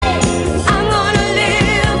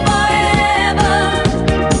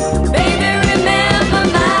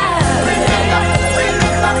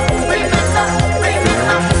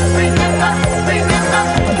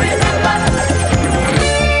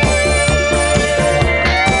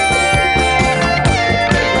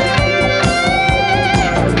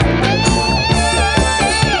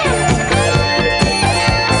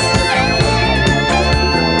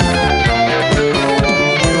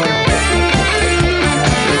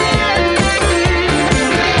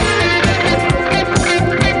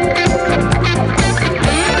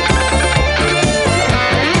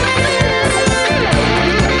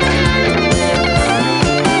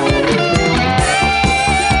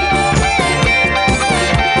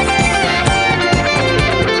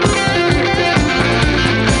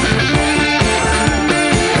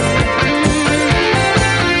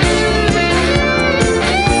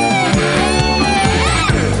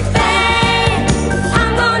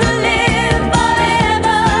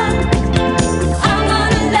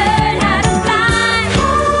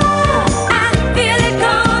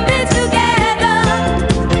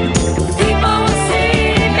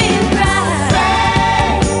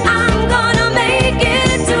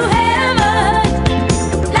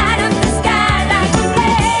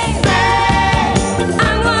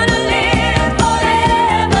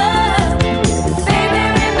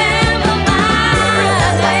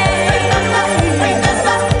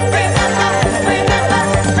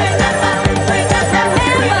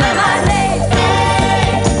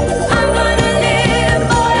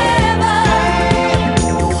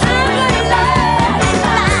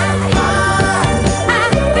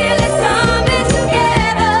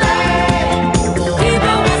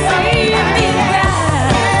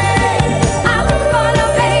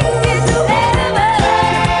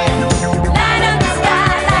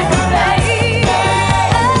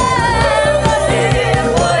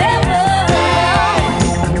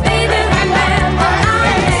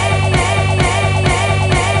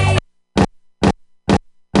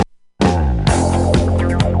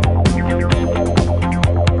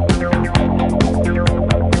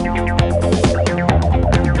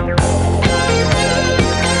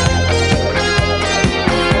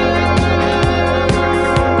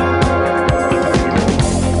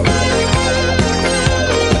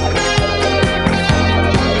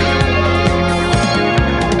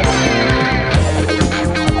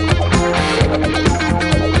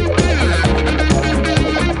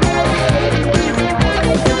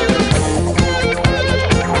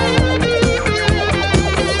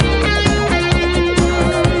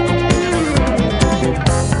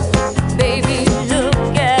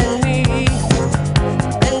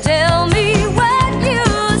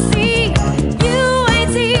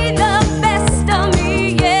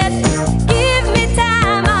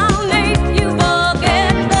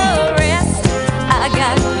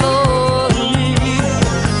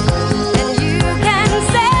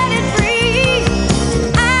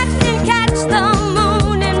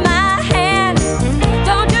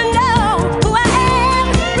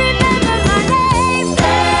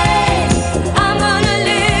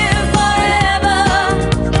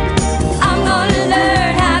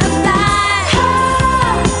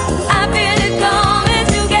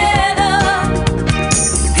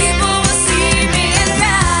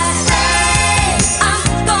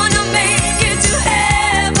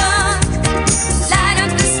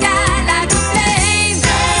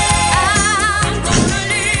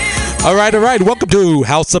All right. Welcome to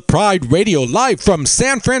House of Pride Radio, live from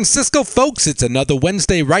San Francisco, folks. It's another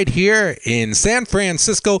Wednesday right here in San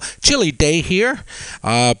Francisco. Chilly day here.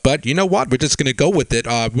 But you know what? We're just going to go with it.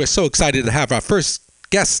 We're so excited to have our first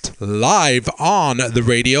guest live on the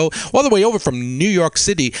radio, all the way over from New York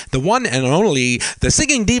City, the one and only, the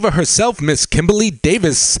singing diva herself, Miss Kimberly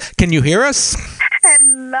Davis. Can you hear us?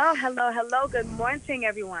 Hello. Good morning,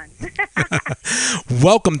 everyone.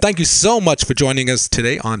 Welcome. Thank you so much for joining us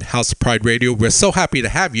today on House of Pride Radio. We're so happy to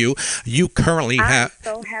have you. You currently have...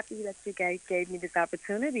 I'm so happy that you guys gave me this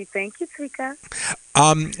opportunity. Thank you, Twika.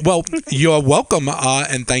 Well, you're welcome,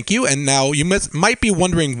 and thank you. And now you might be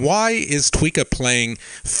wondering, why is Twika playing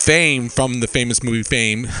Fame from the famous movie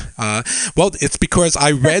Fame? Well, it's because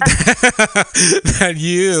I read that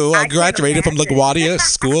you graduated from LaGuardia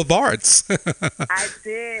School of Arts. I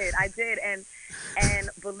did. And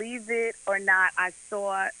believe it or not, I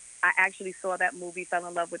actually saw that movie, fell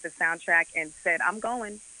in love with the soundtrack, and said, I'm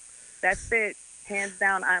going. That's it. Hands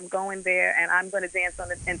down, I'm going there, and I'm going to dance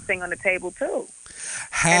and sing on the table, too.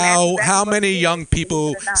 How many young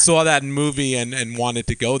people saw that movie and wanted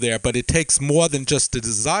to go there? But it takes more than just a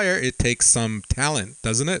desire. It takes some talent,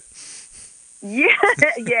 doesn't it? Yeah,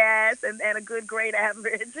 yes, and a good grade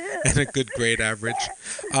average. And a good grade average.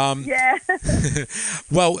 Yeah.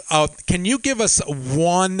 Well, can you give us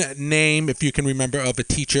one name, if you can remember, of a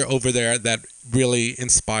teacher over there that really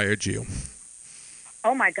inspired you?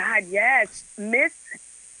 Oh, my God, yes. Miss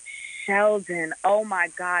Sheldon. Oh, my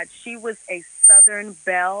God. She was a Southern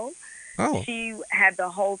belle. Oh. She had the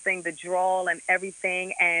whole thing, the drawl and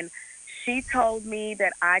everything, and she told me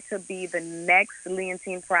that I could be the next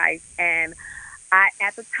Leontine Price, and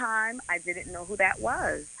at the time, I didn't know who that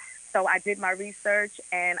was. So I did my research,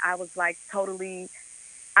 and I was like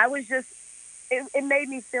it made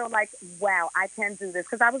me feel like, wow, I can do this.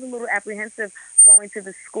 Because I was a little apprehensive going to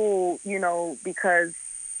the school, because,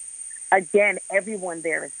 again, everyone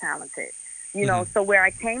there is talented. So where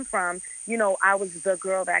I came from, I was the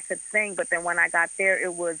girl that could sing, but then when I got there,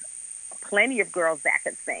 it was plenty of girls that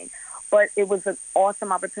could sing. But it was an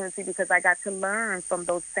awesome opportunity because I got to learn from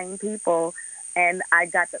those same people, and I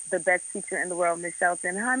got the best teacher in the world, Miss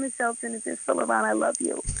Shelton. Hi, Miss Shelton. If you're still around, I love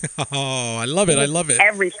you. Oh, I love it.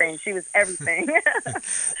 Everything. She was everything.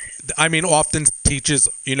 I mean, often teachers,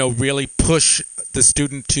 really push the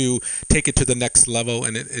student to take it to the next level,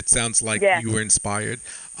 and it sounds like you were inspired.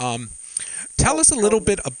 Tell us a little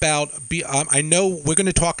bit about, I know we're going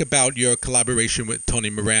to talk about your collaboration with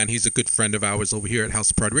Tony Moran. He's a good friend of ours over here at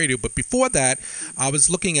House of Pride Radio. But before that, I was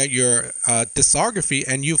looking at your discography,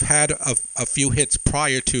 and you've had a few hits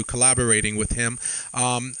prior to collaborating with him.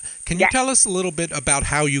 Can you tell us a little bit about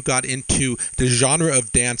how you got into the genre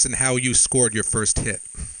of dance and how you scored your first hit?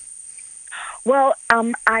 Well,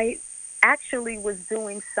 I actually was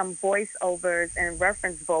doing some voiceovers and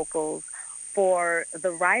reference vocals for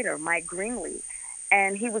the writer, Mike Greenlee.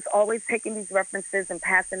 And he was always taking these references and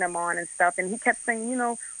passing them on and stuff. And he kept saying,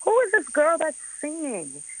 who is this girl that's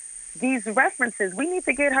singing these references? We need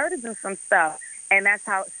to get her to do some stuff. And that's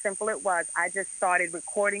how simple it was. I just started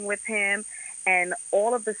recording with him, and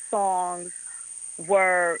all of the songs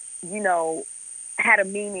were, had a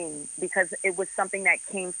meaning because it was something that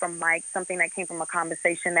came from Mike, something that came from a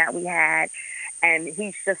conversation that we had. And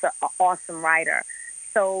he's just an awesome writer.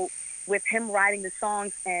 So with him writing the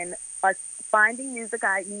songs and us finding music,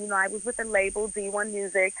 I was with a label, D1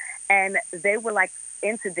 Music, and they were like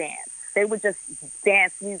into dance. They would just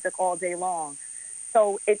dance music all day long.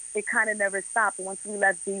 So it kind of never stopped. Once we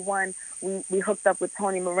left D1, we hooked up with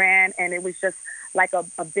Tony Moran, and it was just like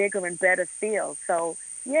a bigger and better feel. So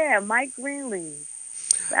yeah, Mike Greenlee.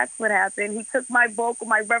 That's what happened. He took my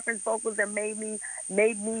reference vocals, and made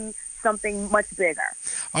me something much bigger.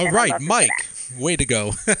 All right, Mike, way to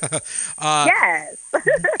go. Yes.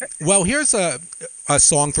 Well, here's a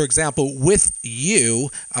song, for example, With You.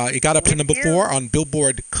 It got up to number 4 on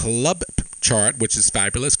Billboard Club chart, which is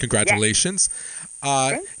fabulous. Congratulations.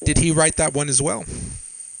 Yes. Did he write that one as well?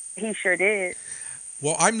 He sure did.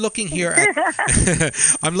 Well, I'm looking here at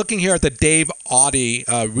the Dave Audie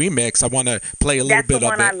remix. I want to play a little bit of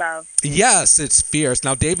it. That's the one I love. Yes, it's fierce.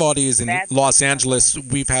 Now, Dave Audie is in Los Angeles.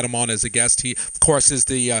 We've had him on as a guest. He, of course, is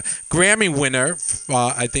the Grammy winner,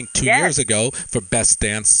 I think 2 years ago, for Best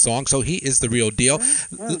Dance Song. So he is the real deal.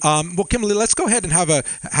 Mm-hmm. Well, Kimberly, let's go ahead and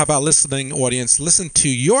have our listening audience listen to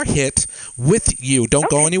your hit, With You. Don't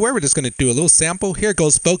go anywhere. We're just going to do a little sample. Here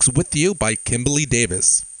goes, folks, With You by Kimberly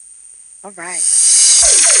Davis. All right.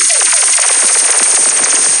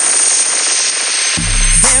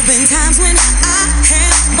 There've been times when I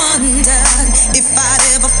have wondered if I'd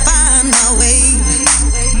ever find my way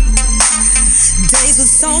Days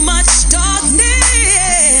with so much darkness,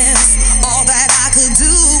 all that I could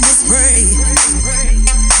do was pray.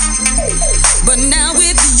 But now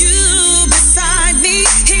with you beside me,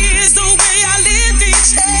 here's the way I live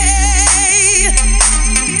each day.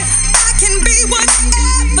 I can be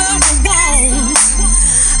whatever I want.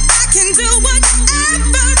 I can do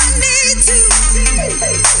whatever I need to.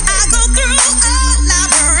 I go through all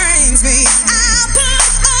life brings me. I put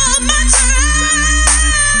all my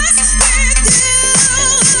trust with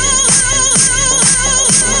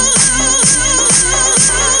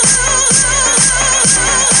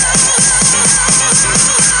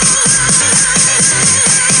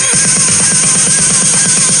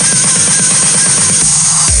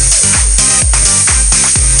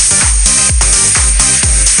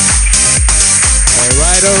All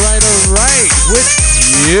right.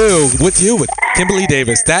 With Kimberly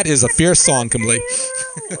Davis. That is a fierce song, Kimberly.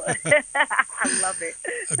 I love it.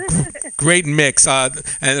 Great mix. And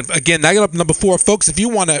again, that got up number 4. Folks, if you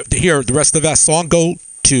want to hear the rest of that song, go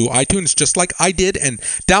to iTunes just like I did and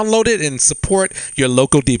download it and support your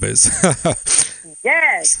local divas.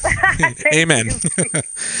 Yes. Amen.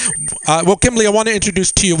 Well, Kimberly, I want to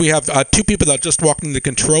introduce to you, we have 2 people that just walked in the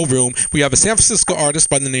control room. We have a San Francisco artist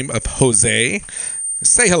by the name of Jose.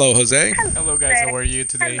 Say hello, Jose. Hello, guys. How are you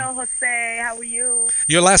today? Hello, Jose. How are you?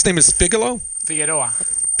 Your last name is Figueroa?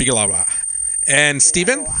 Figueroa. And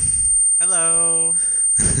Steven? Hello.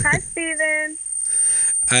 Hi, Steven.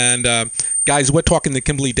 And guys, we're talking to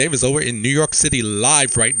Kimberly Davis over in New York City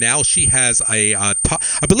live right now. She has a top,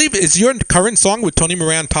 I believe, is your current song with Tony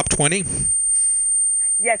Moran top 20?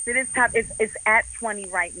 Yes, it is top. It's at 20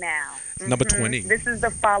 right now. Number 20. This is the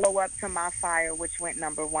follow-up to My Fire, which went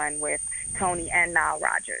number 1 with Tony and Nile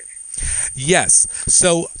Rodgers. Yes.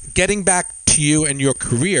 So getting back to you and your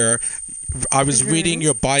career, I was reading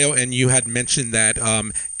your bio, and you had mentioned that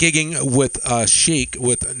gigging with Chic,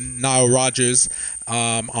 with Nile Rodgers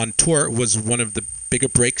on tour was one of the bigger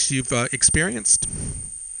breaks you've experienced.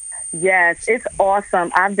 Yes, it's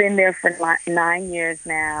awesome. I've been there for 9 years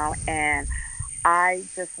now, and I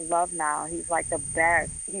just love Nile. He's like the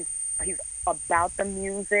best. He's about the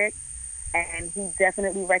music, and he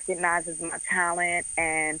definitely recognizes my talent,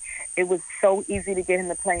 and it was so easy to get him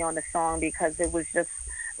to play on the song because it was just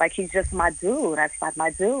like, he's just my dude. That's like my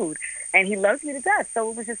dude. And he loves me to death. So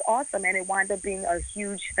it was just awesome. And it wound up being a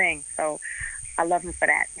huge thing. So I love him for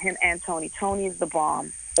that. Him and Tony. Tony is the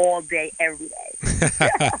bomb all day, every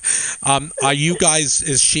day. Are you guys,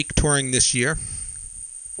 is Chic touring this year?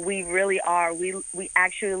 We really are. We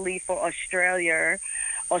actually leave for Australia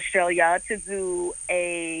to do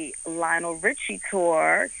a Lionel Richie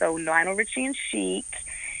tour. So Lionel Richie and Chic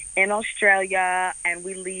in Australia, and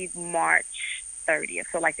we leave March 30th,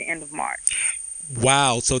 so like the end of March.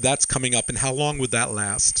 Wow, so that's coming up. And how long would that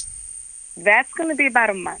last? That's going to be about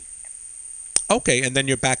a month. Okay, and then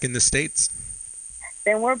you're back in the States?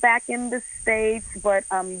 Then we're back in the States, but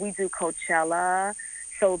we do Coachella.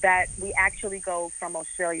 So that we actually go from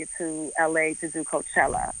Australia to LA to do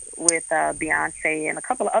Coachella with Beyonce and a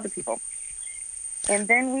couple of other people. And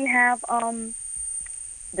then we have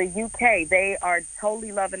the UK. They are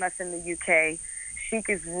totally loving us in the UK. Chic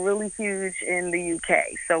is really huge in the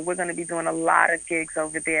UK. So we're going to be doing a lot of gigs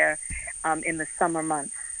over there in the summer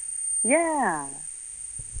months. Yeah.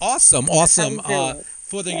 Awesome.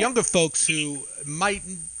 For the younger folks who might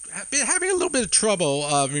be having a little bit of trouble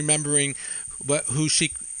remembering who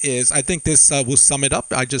Chic is, I think this will sum it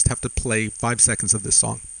up. I just have to play 5 seconds of this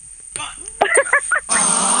song.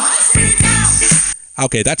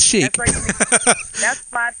 Okay, that's Chic. That's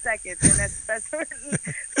 5 seconds, and that's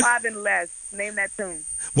 5 and less. Name that tune.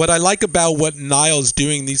 What I like about what Nile's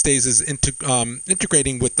doing these days is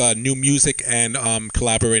integrating with new music and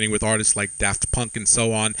collaborating with artists like Daft Punk and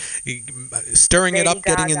so on, stirring it up,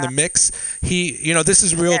 getting in the mix. This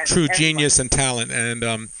is real, true genius and talent,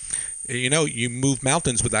 and you move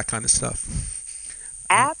mountains with that kind of stuff.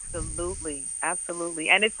 Absolutely,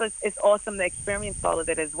 and it's awesome to experience all of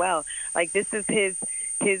it as well. Like, this is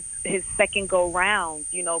his second go round.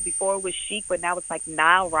 Before it was Chic, but now it's like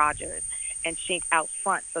Nile Rodgers and Chic out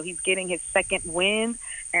front. So he's getting his second win,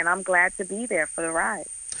 and I'm glad to be there for the ride.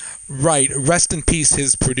 Right. Rest in peace,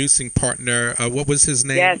 his producing partner. What was his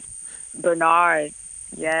name? Yes, Bernard.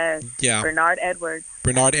 Yes. Yeah. Bernard Edwards.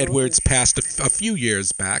 Bernard Edwards passed a few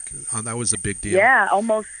years back. That was a big deal. Yeah,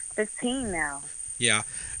 almost 15 now. Yeah.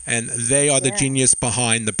 And they are the genius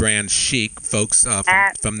behind the brand Chic, folks,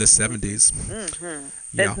 from the 70s. Mm-hmm.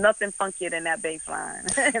 There's nothing funkier than that bass line.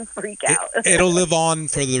 And Freak Out. It'll live on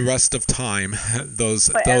for the rest of time,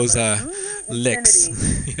 those licks.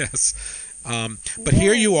 Yes. But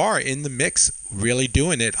here you are in the mix, really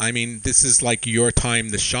doing it. I mean, this is like your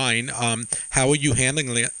time to shine. How are you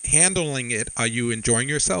handling it? Are you enjoying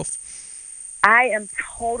yourself? I am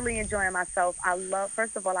totally enjoying myself.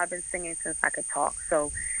 First of all, I've been singing since I could talk.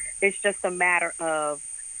 So it's just a matter of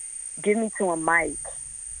give me to a mic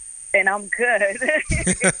and I'm good.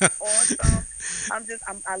 It's awesome.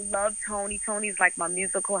 I love Tony. Tony's like my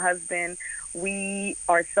musical husband. We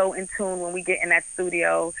are so in tune when we get in that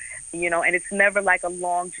studio, and it's never like a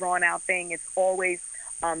long drawn out thing. It's always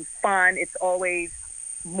fun. It's always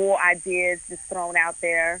more ideas just thrown out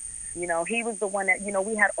there. He was the one that,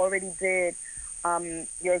 we had already did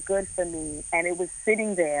You're Good For Me, and it was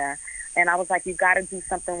sitting there, and I was like, you got to do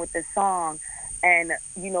something with this song. And,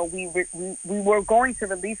 we were going to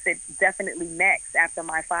release it definitely next after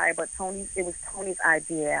My Fire, but it was Tony's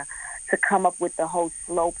idea to come up with the whole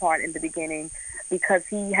slow part in the beginning because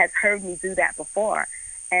he has heard me do that before.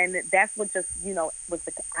 And that's what just, was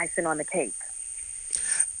the icing on the cake.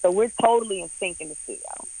 So we're totally in sync in the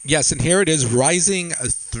studio. Yes, and here it is, rising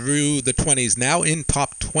through the 20s, now in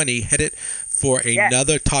top 20, headed for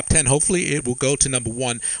another top 10. Hopefully it will go to number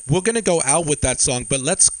 1. We're going to go out with that song, but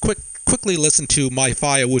let's quickly listen to My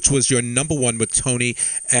Fire, which was your number 1 with Tony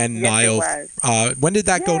and Niall. When did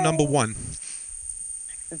that go number 1?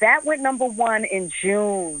 That went number 1 in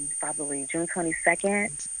June, probably June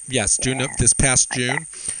 22nd. Yes, June of this past June.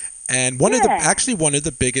 And one of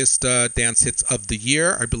the biggest dance hits of the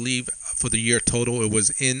year, I believe, for the year total, it was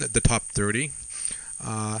in the top 30.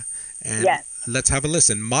 And let's have a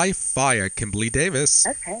listen. My Fire, Kimberly Davis.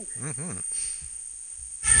 Okay. Mm-hmm.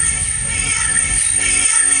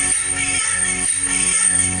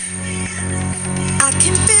 I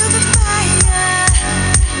can feel the fire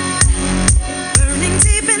burning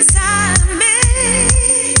deep inside me.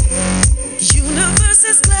 Universe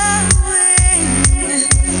is glowing,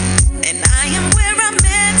 and I am where I'm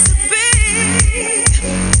meant to be.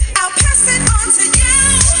 I'll pass it on to you.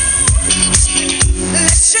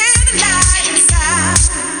 Let's share the light inside.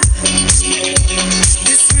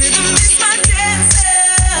 This rhythm is my dancer.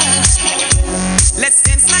 Let's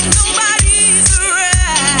dance like nobody's around.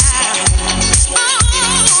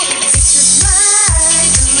 This is my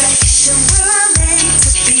direction, where I'm meant to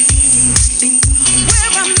be.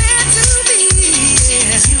 Where I'm meant to be.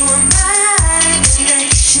 You are my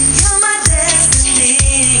connection, you're my destiny.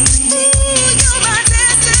 Ooh, you're my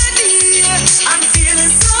destiny. I'm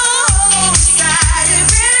feeling so excited,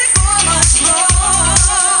 ready for much more.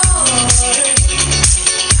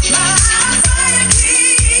 My fire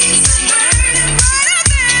keeps burning brighter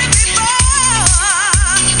than before.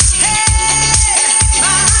 Hey,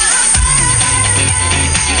 my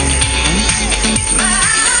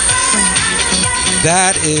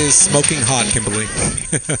That is smoking hot, Kimberly.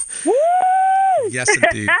 Woo! Yes,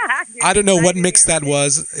 indeed. I don't know what mix that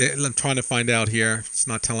was. I'm trying to find out here. It's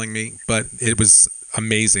not telling me, but it was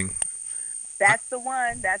amazing. That's the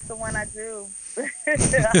one. That's the one I do.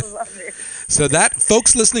 I love it. So that,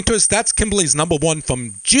 folks listening to us, that's Kimberly's number 1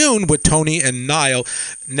 from June with Tony and Niall.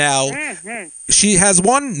 Now, she has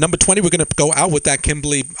one, number 20. We're going to go out with that,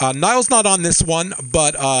 Kimberly. Niall's not on this one,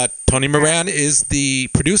 but Tony Moran is the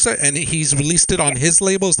producer, and he's released it on his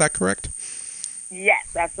label. Is that correct?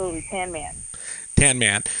 Yes, absolutely. Tan Man. Tan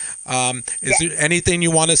Man. Is there anything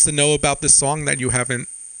you want us to know about this song that you haven't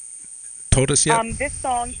told us yet? This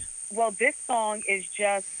song is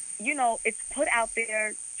just, it's put out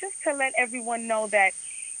there just to let everyone know that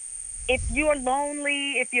if you're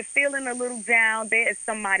lonely, if you're feeling a little down, there is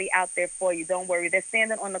somebody out there for you. Don't worry. They're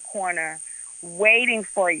standing on the corner waiting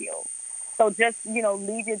for you. So just,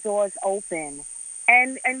 leave your doors open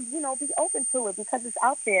and be open to it because it's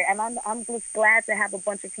out there. And I'm just glad to have a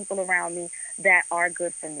bunch of people around me that are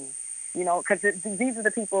good for me, because these are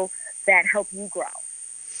the people that help you grow.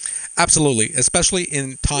 Absolutely, especially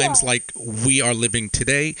in times like we are living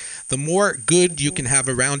today. The more good you can have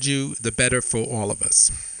around you, the better for all of us.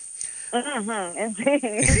 Indeed.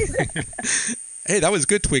 Hey, that was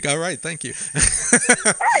good, Tweak. All right, thank you.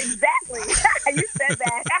 Exactly. You said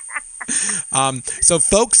that. So,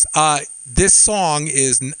 folks, this song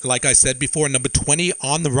is, like I said before, number 20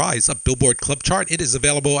 on the rise of Billboard Club Chart. It is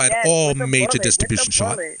available at all major distribution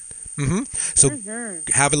shops. So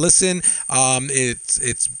have a listen.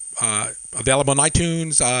 It's available on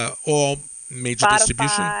iTunes, all major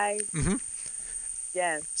distribution.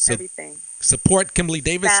 Yes, so everything. Support Kimberly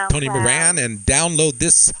Davis, Tony Moran, and download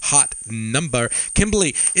this hot number.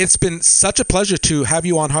 Kimberly, it's been such a pleasure to have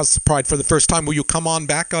you on House of Pride for the first time. Will you come on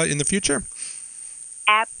back in the future?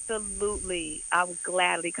 Absolutely. Absolutely. I would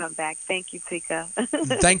gladly come back. Thank you, Tika.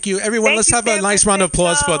 Thank you, everyone. Let's have a nice round of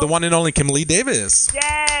applause for the one and only Kimberly Davis.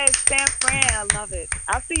 Yes, San Fran. I love it.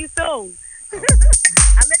 I'll see you soon. I'll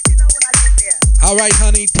let you know when I get there. All right,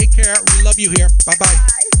 honey. Take care. We love you here. Bye-bye. Bye.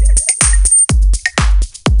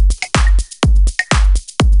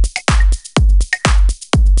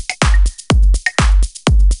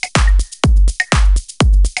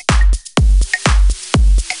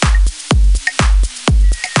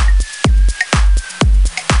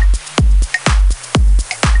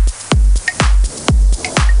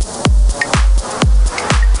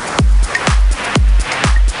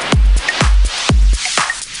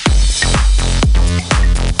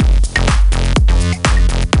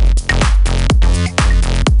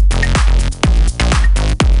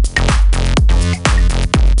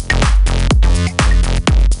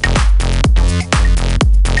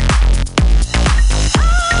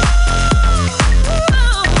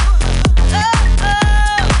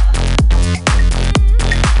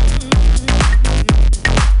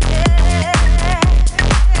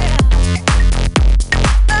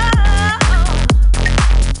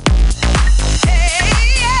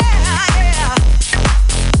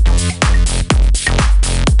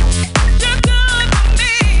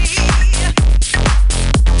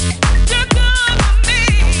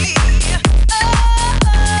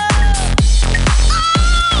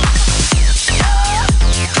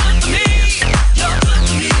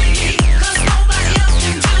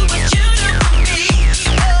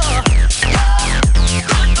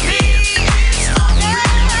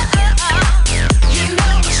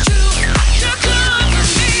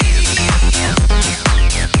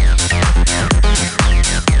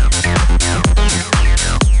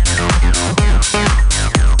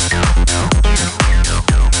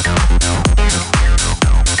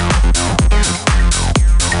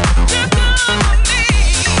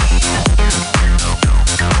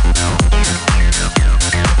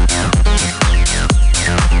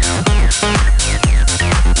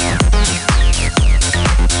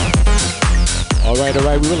 All right.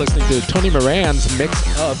 We were listening to Tony Moran's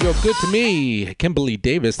mix of You're Good to Me. Kimberly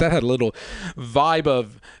Davis, that had a little vibe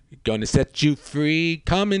of gonna set you free,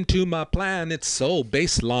 come into my planet soul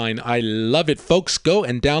baseline. I love it. Folks, go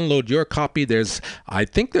and download your copy. I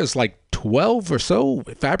think there's like 12 or so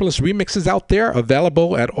fabulous remixes out there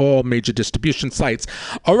available at all major distribution sites.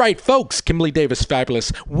 All right, folks, Kimberly Davis,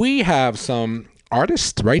 fabulous. We have some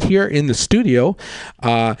artists right here in the studio.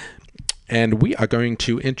 And we are going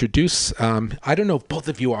to introduce, I don't know if both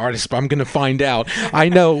of you are artists, but I'm going to find out. I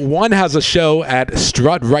know one has a show at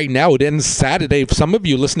Strut right now. It ends Saturday. Some of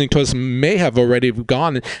you listening to us may have already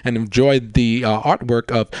gone and enjoyed the artwork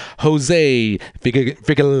of Jose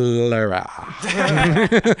Figueroa.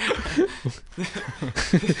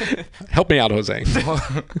 Help me out, Jose.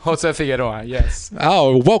 Jose Figueroa, yes.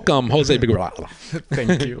 Oh, welcome, Jose Figueroa.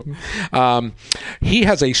 Thank you. He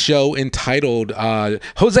has a show entitled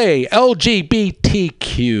Jose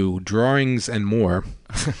LGBTQ Drawings and More.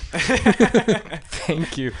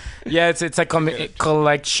 Thank you. Yeah, it's a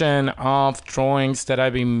collection of drawings that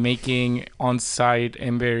I've been making on site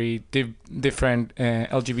in very different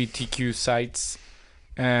LGBTQ sites,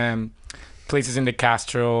 places in the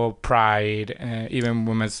Castro, Pride, even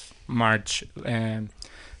Women's March, and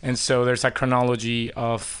so there's a chronology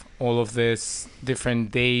of all of these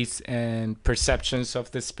different days and perceptions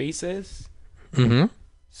of the spaces. Mm-hmm.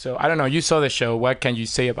 So I don't know. You saw the show. What can you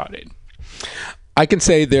say about it? I can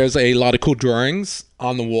say there's a lot of cool drawings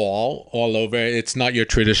on the wall all over. It's not your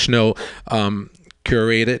traditional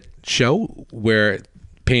curated show where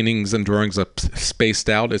paintings and drawings are spaced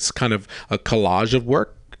out. It's kind of a collage of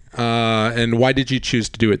work. And why did you choose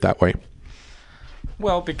to do it that way?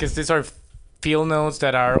 Well, because these are field notes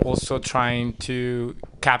that are also trying to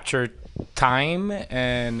capture time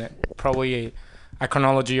and probably a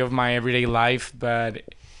chronology of my everyday life, but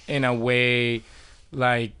in a way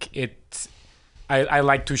like I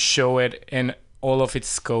like to show it in all of its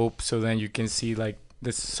scope, so then you can see like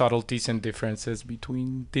the subtleties and differences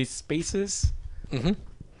between these spaces. Mm-hmm.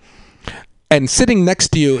 And sitting next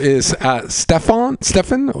to you is Stefan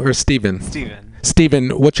or Steven? Steven,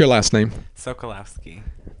 what's your last name? Sokolowski.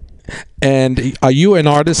 And are you an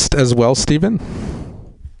artist as well, Steven?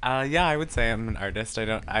 Yeah, I would say I'm an artist.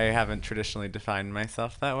 I haven't traditionally defined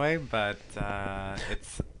myself that way, but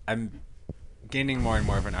I'm gaining more and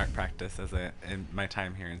more of an art practice in my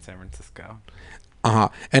time here in San Francisco.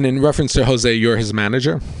 And in reference to Jose, you're his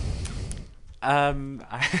manager?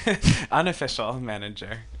 Unofficial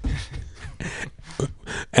manager.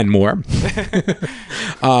 and more.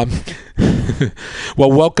 um,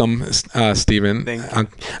 well, welcome, Stephen. Thank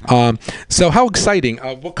you. So how exciting.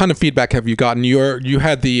 What kind of feedback have you gotten? You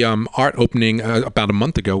had the art opening about a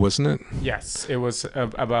month ago, wasn't it? Yes, it was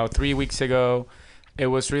about 3 weeks ago. It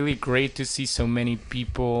was really great to see so many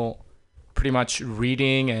people pretty much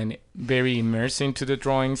reading and very immersed into the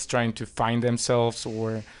drawings, trying to find themselves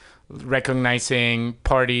or recognizing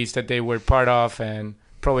parties that they were part of and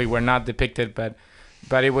probably were not depicted, but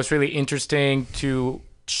it was really interesting to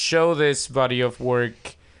show this body of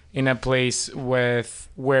work in a place where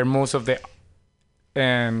most of the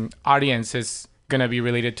audience is gonna be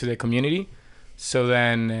related to the community. So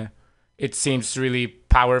then it seems really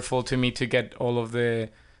powerful to me to get all of the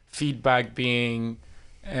feedback being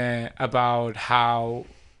about how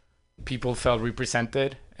people felt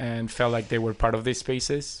represented and felt like they were part of these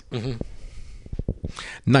spaces. Mm-hmm.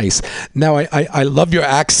 Nice. Now, I love your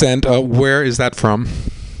accent. Where is that from?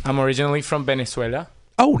 I'm originally from Venezuela.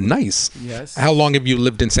 Oh, nice. Yes. How long have you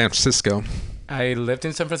lived in San Francisco? I lived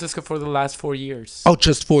in San Francisco for the last 4 years. Oh,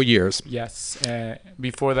 just 4 years. Yes.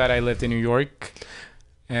 Before that, I lived in New York.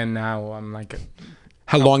 And now I'm like...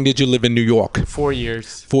 How long did you live in New York? 4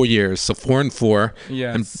 years. 4 years. So 4 and 4.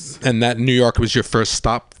 Yes. And that New York was your first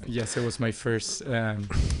stop? Yes, it was my first,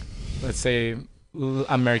 let's say,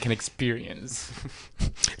 American experience.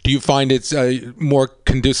 Do you find it's more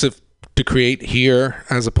conducive to create here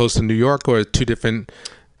as opposed to New York, or two different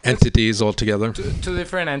entities altogether? Two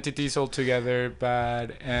different entities altogether,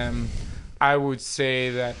 but I would say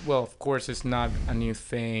that, well, of course, it's not a new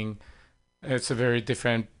thing. It's a very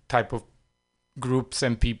different type of groups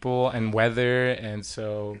and people and weather, and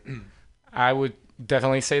so I would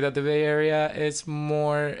definitely say that the Bay Area is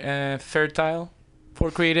more fertile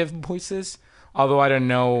for creative voices, although I don't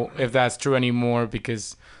know if that's true anymore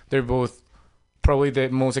because they're both probably the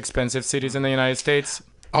most expensive cities in the United States.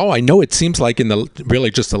 Oh, I know. It seems like in the really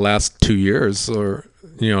just the last 2 years or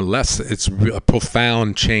less, it's a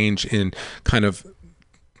profound change in kind of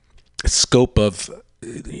scope of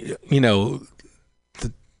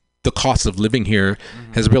the cost of living here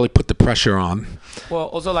has really put the pressure on. Well,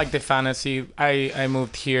 also like the fantasy, I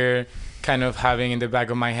moved here kind of having in the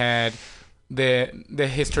back of my head the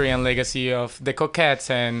history and legacy of the Coquettes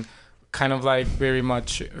and kind of like very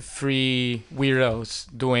much free weirdos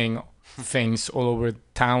doing things all over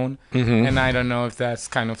town. And I don't know if that's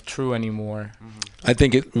kind of true anymore. I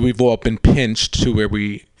think we've all been pinched to where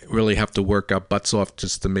we really have to work our butts off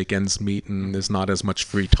just to make ends meet, and there's not as much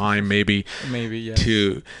free time maybe yes.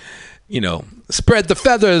 to spread the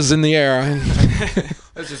feathers in the air.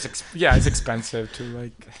 It's just it's expensive to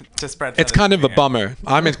like to spread. It's kind of a bummer.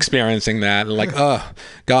 I'm experiencing that, like, oh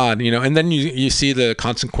God, and then you see the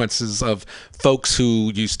consequences of folks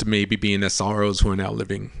who used to maybe be in SROs who are now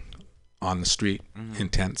living on the street in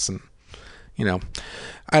tents, and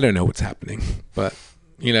I don't know what's happening, but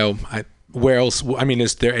where else? I mean,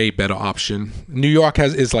 is there a better option? New York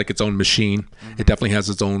is like its own machine. It definitely has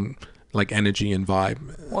its own like energy and vibe.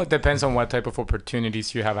 Well, it depends on what type of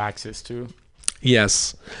opportunities you have access to.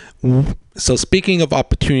 Yes. So speaking of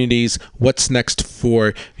opportunities, what's next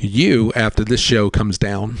for you after this show comes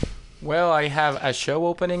down? Well, I have a show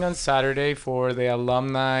opening on Saturday for the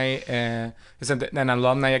alumni. It's an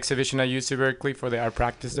alumni exhibition at UC Berkeley for the art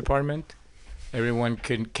practice department. Everyone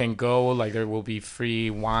can go. Like, there will be free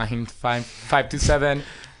wine 5 to 7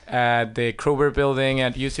 at the Kroger building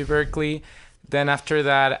at UC Berkeley. Then after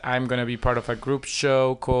that, I'm going to be part of a group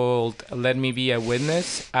show called Let Me Be a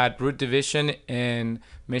Witness at Root Division in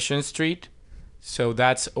Mission Street. So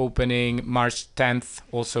that's opening March 10th,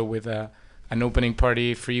 also with an opening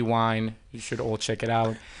party, free wine. You should all check it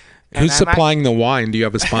out. Who's supplying the wine? Do you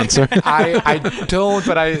have a sponsor? I don't,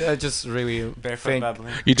 but I just really think...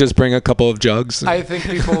 You just bring a couple of jugs? I think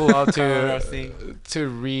people love to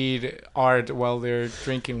read art while they're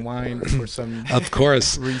drinking wine for some Of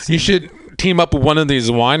course. reason. You should team up with one of these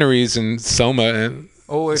wineries in Soma and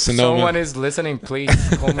if Sonoma. someone is listening, please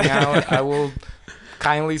call me out. I will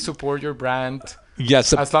kindly support your brand.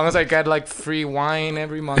 Yes. As long as I get like free wine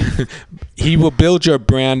every month. He will build your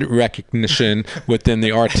brand recognition within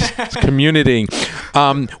the art community.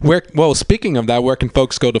 Speaking of that, where can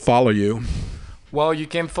folks go to follow you? Well, you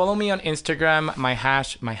can follow me on Instagram. My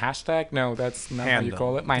hashtag? No, that's not how you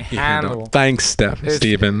call it. My handle. Thanks,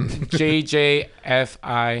 Stephen. JJFIQUI.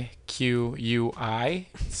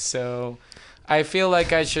 So I feel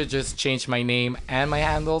like I should just change my name and my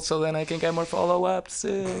handle so then I can get more follow-ups.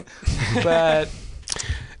 But...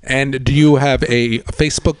 And do you have a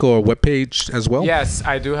Facebook or a webpage as well? Yes,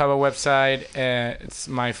 I do have a website. It's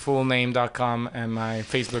myfullname.com, and my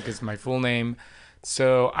Facebook is my full name.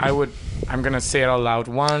 So I'm gonna say it out loud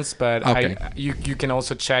once, but Okay. you can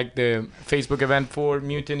also check the Facebook event for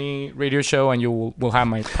Mutiny Radio Show, and will have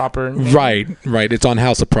my proper name. Right. It's on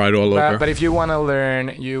House of Pride all over. But if you want to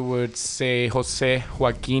learn, you would say Jose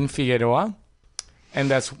Joaquin Figueroa,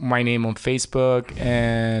 and that's my name on Facebook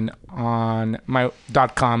and on my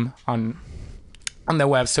 .com on the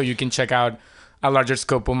web, so you can check out a larger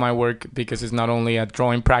scope of my work, because it's not only a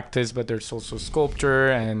drawing practice, but there's also sculpture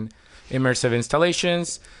and immersive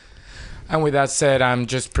installations. And with that said, I'm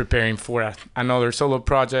just preparing for another solo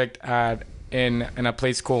project in a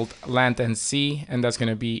place called Land and Sea, and that's going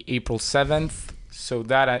to be April 7th. So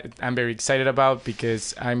that I'm very excited about,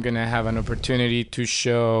 because I'm going to have an opportunity to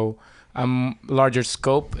show a larger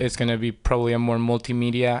scope. It's going to be probably a more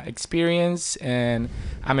multimedia experience, and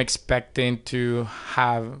I'm expecting to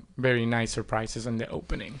have very nice surprises in the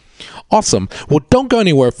opening. Awesome. Well, don't go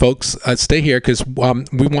anywhere, folks. Stay here, because I'm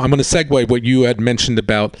going to segue what you had mentioned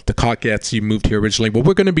about the Cockettes. You moved here originally. Well,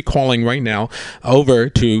 we're going to be calling right now over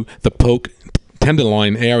to the Polk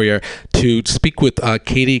Tenderloin area to speak with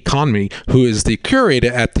Katie Conry, who is the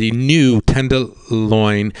curator at the new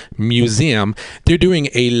Tenderloin Museum. They're doing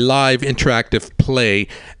a live interactive play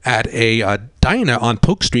at a diner on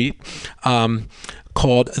Polk Street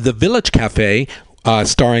called The Village Cafe,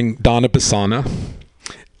 starring Donna Bassana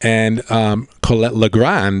and Colette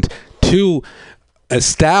Legrand, two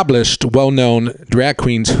established, well-known drag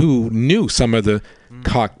queens who knew some of the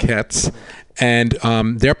Cockettes. And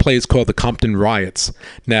their play is called The Compton Riots.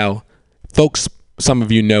 Now, folks, some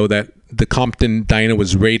of you know that the Compton Diner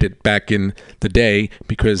was raided back in the day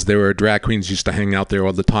because there were drag queens used to hang out there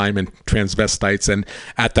all the time, and transvestites. And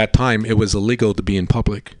at that time, it was illegal to be in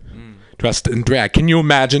public dressed in drag. Can you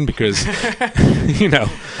imagine? Because,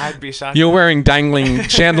 I'd be shocked. You're wearing dangling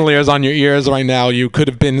chandeliers on your ears right now. You could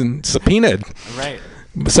have been subpoenaed. Right.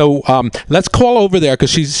 So let's call over there,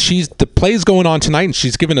 because the play's going on tonight, and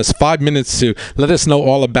she's given us 5 minutes to let us know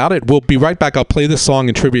all about it. We'll be right back. I'll play this song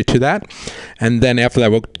in tribute to that, and then after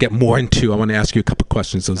that we'll get more into. I want to ask you a couple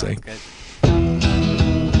questions, Jose.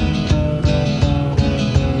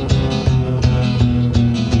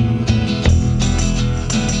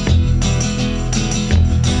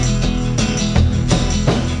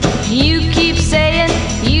 You keep saying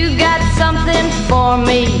you got something for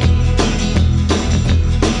me,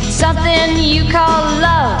 something you call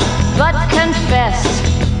love, but confess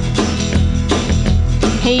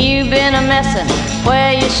you've been a messin'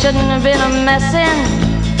 where you shouldn't have been a messin',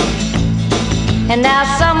 and now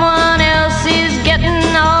someone else is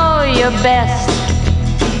getting all your best.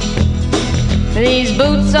 These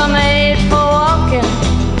boots are made for walking,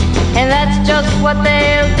 and that's just what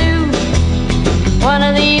they'll do. One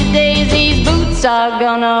of these days these boots are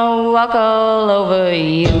gonna walk all over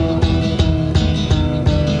you.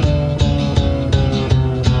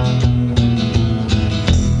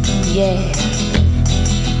 Yeah.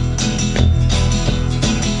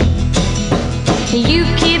 You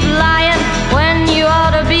keep lying when you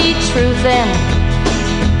ought to be truthin',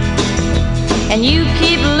 and you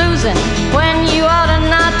keep losing when you ought to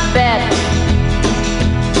not bet.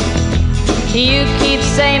 You keep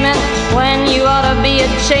saying when you ought to be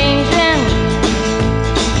a-changin'.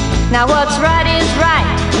 Now what's right is right,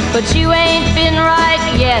 but you ain't been right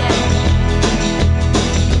yet.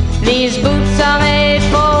 These boots are made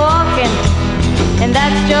for walking, and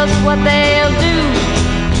that's just what they'll do.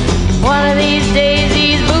 One of these days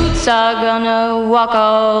these boots are gonna walk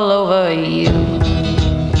all over you.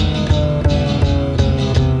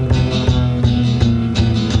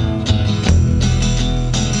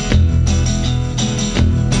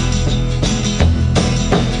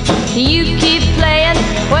 You keep playing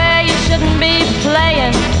where you shouldn't be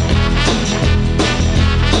playing,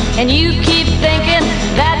 and you keep thinking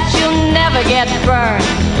that you'll never get burned.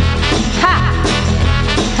 Ha!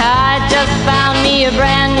 I just found me a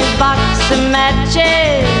brand new box of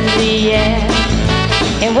matches, yeah.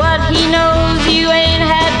 And what he knows you ain't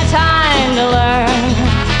had time to learn.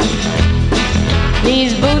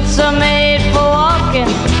 These boots are made for walking,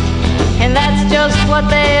 and that's just what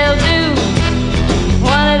they'll do.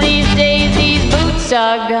 One of these days these boots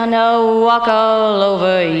are gonna walk all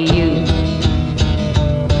over you.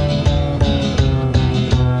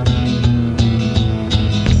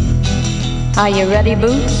 Are you ready,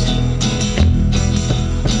 Boots?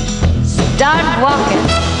 Start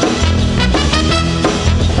walking.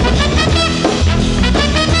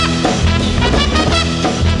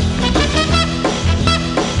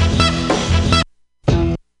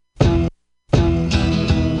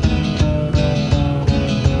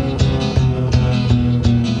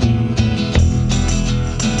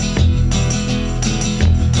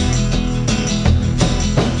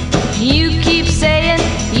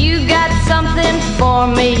 for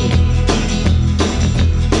me.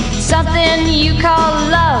 Something you call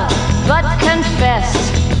love, but confess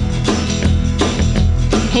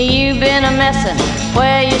you've been a messin'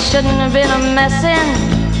 where you shouldn't have been a messin'.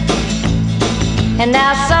 And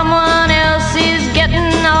now someone else is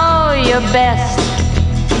getting all your best.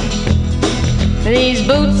 These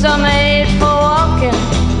boots are made for walking,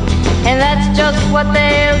 and that's just what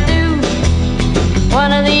they'll do.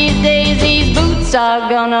 One of these days these boots are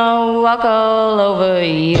gonna walk all over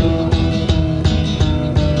you.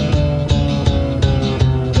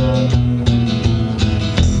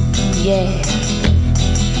 Yeah.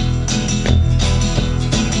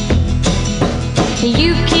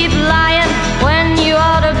 You keep lying when you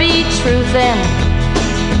ought to be truthin',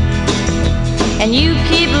 and you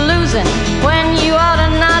keep losing when you ought to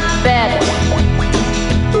not bet.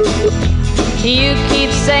 You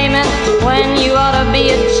keep saying when you ought to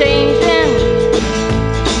be a-changin'.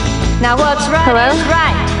 Now what's right is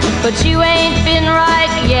right, but you ain't been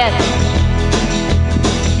right yet.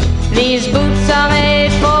 These boots are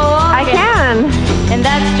made for walking, I can. and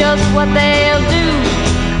that's just what they'll do.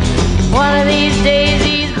 One of these days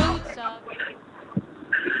these boots are...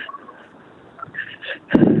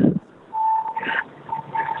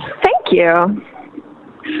 Thank you.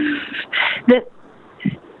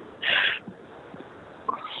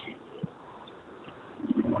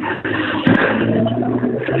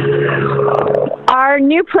 Our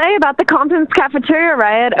new play about the Compton's Cafeteria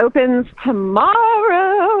Riot opens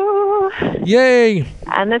tomorrow. Yay!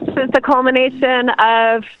 And this is the culmination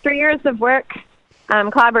of 3 years of work,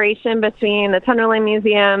 collaboration between the Tenderloin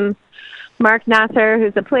Museum, Mark Nasser,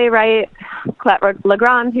 who's a playwright, Colette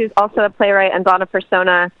Legrand, who's also a playwright, and Donna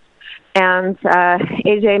Persona. And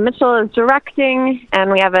AJ Mitchell is directing,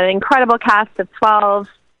 and we have an incredible cast of 12.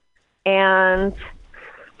 And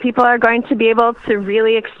people are going to be able to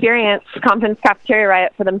really experience Compton's Cafeteria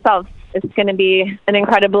Riot for themselves. It's going to be an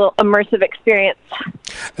incredible immersive experience.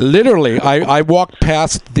 Literally, I walked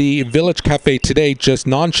past the Village Cafe today just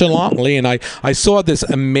nonchalantly, and I saw this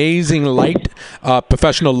amazing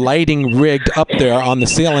professional lighting rigged up there on the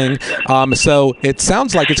ceiling. So it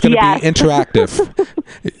sounds like it's going to be interactive.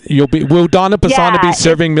 Will Donna Persona be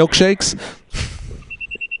serving milkshakes?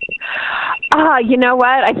 You know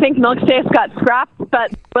what? I think milkshakes got scrapped,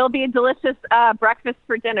 but will be a delicious breakfast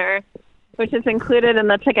for dinner, which is included in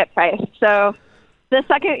the ticket price. So the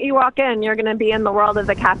second you walk in, you're going to be in the world of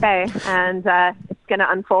the cafe, and it's going to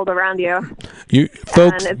unfold around you.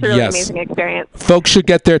 Folks, and it's a really amazing experience. Folks should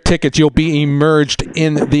get their tickets. You'll be immersed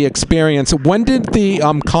in the experience. When did the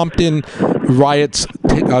Compton riots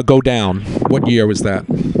go down? What year was that?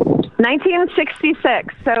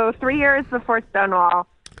 1966, so 3 years before Stonewall.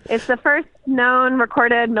 It's the first known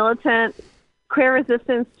recorded militant queer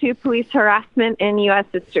resistance to police harassment in U.S.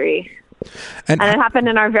 history. And it happened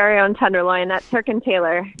in our very own Tenderloin at Turk and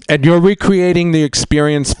Taylor. And you're recreating the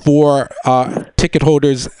experience for ticket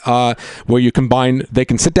holders where they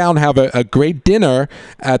can sit down, have a great dinner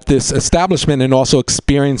at this establishment, and also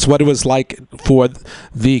experience what it was like for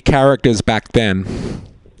the characters back then.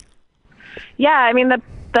 Yeah, I mean,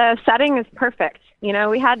 the setting is perfect. You know,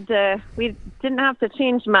 we didn't have to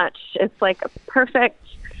change much. It's like a perfect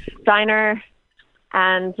diner,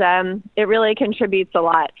 and it really contributes a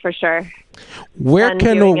lot for sure. Where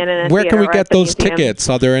can we get those tickets?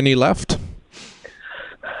 Are there any left?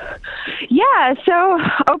 Yeah, so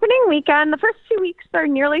opening weekend, the first 2 weeks are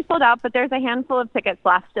nearly sold out, but there's a handful of tickets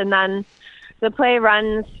left, and then the play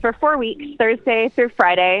runs for 4 weeks, Thursday through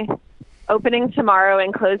Friday, opening tomorrow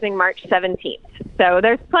and closing March 17th. So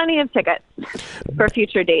there's plenty of tickets for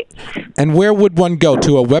future dates. And where would one go?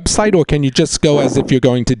 To a website, or can you just go as if you're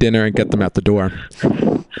going to dinner and get them at the door?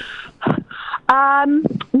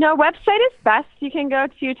 No, website is best. You can go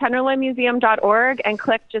to tenderloinmuseum.org and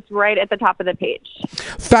click just right at the top of the page.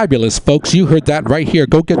 Fabulous, folks. You heard that right here.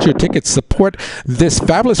 Go get your tickets. Support this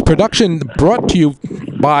fabulous production brought to you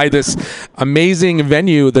by this amazing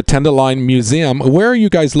venue, the Tenderloin Museum. Where are you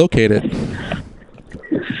guys located?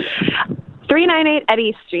 398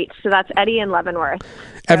 Eddy Street. So that's Eddy and Leavenworth.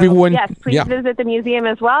 Everyone, yes, please visit the museum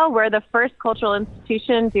as well. We're the first cultural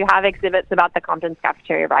institution to have exhibits about the Compton's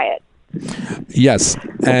Cafeteria Riot. Yes,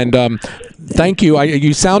 and thank you.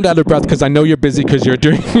 You sound out of breath because I know you're busy because you're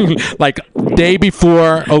doing like day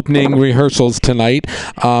before opening rehearsals tonight.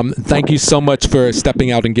 Thank you so much for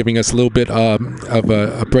stepping out and giving us a little bit of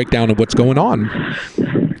a breakdown of what's going on.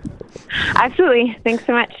 Absolutely. Thanks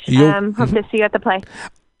so much. Hope to see you at the play.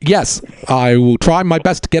 Yes, I will try my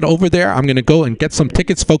best to get over there. I'm going to go and get some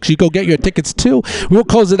tickets. Folks, you go get your tickets too. We'll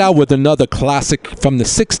close it out with another classic from the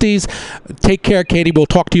 60s. Take care, Katie. We'll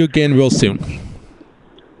talk to you again real soon.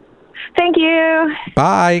 Thank you.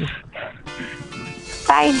 Bye.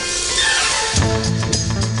 Bye.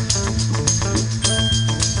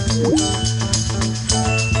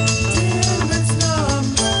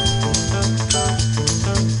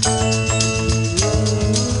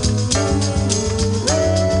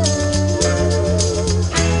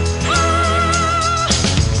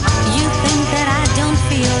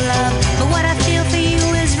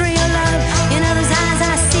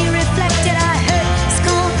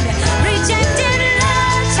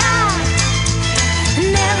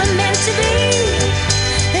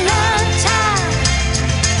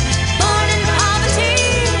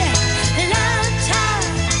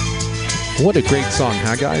 What a great song,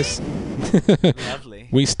 huh, guys? Lovely.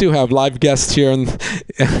 We still have live guests here,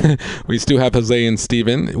 and we still have Jose and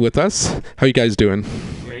Steven with us. How you guys doing?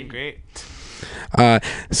 Great.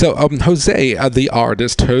 So, Jose, the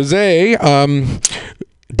artist, Jose,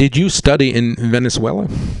 did you study in Venezuela?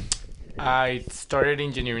 I started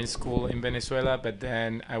engineering school in Venezuela, but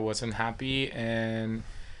then I wasn't happy and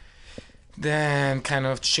then kind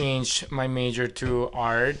of changed my major to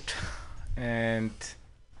art, and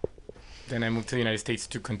then I moved to the United States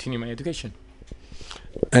to continue my education.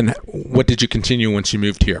 And what did you continue once you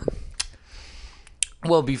moved here?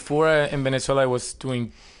 Well, before in Venezuela, I was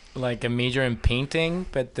doing like a major in painting,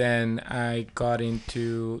 but then I got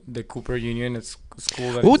into the Cooper Union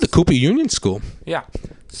school. Oh, the Cooper Union School. Yeah.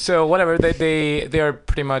 So whatever, they are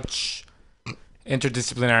pretty much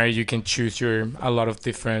interdisciplinary. You can choose a lot of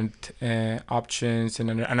different options and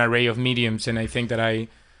an array of mediums, and I think that I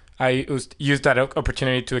used that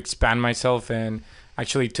opportunity to expand myself and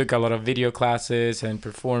actually took a lot of video classes and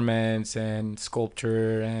performance and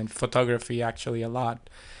sculpture and photography, actually a lot.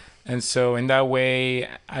 And so in that way,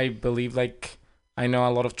 I believe like I know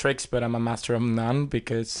a lot of tricks, but I'm a master of none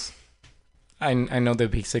because I know the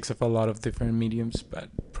basics of a lot of different mediums, but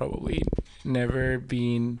probably never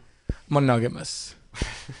been monogamous.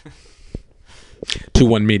 To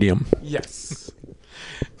one medium. Yes.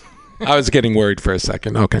 I was getting worried for a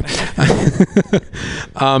second. Okay.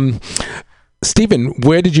 Steven,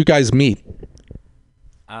 where did you guys meet?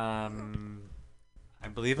 I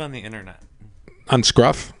believe on the internet. On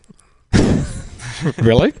Scruff?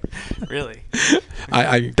 Really? Really?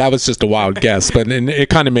 I that was just a wild guess, but it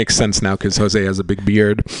kind of makes sense now because Jose has a big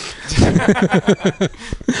beard.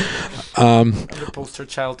 The poster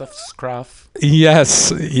child of Scruff.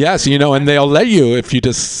 Yes, you know, and they'll let you if you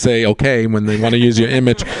just say okay when they want to use your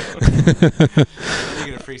image. You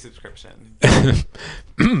get a free subscription.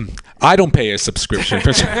 I don't pay a subscription.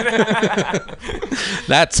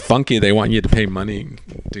 That's funky. They want you to pay money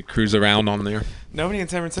to cruise around on there. Nobody in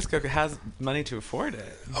San Francisco has money to afford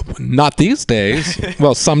it. Not these days.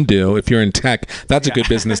 Well, some do. If you're in tech, that's a good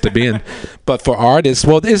business to be in. But for artists,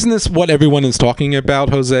 well, isn't this what everyone is talking about,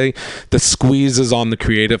 Jose? The squeezes on the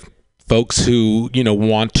creative folks who, you know,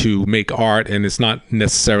 want to make art, and it's not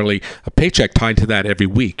necessarily a paycheck tied to that every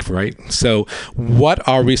week, right? So what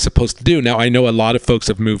are we supposed to do? Now, I know a lot of folks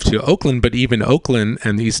have moved to Oakland, but even Oakland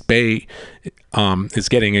and the East Bay is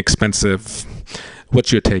getting expensive.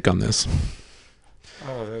 What's your take on this?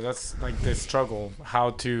 Oh, that's like the struggle, how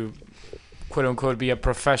to quote unquote be a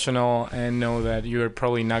professional and know that you're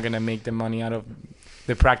probably not going to make the money out of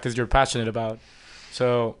the practice you're passionate about.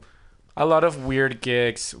 So a lot of weird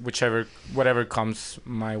gigs, whatever comes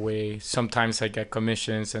my way. Sometimes I get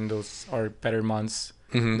commissions and those are better months.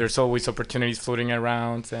 Mm-hmm. There's always opportunities floating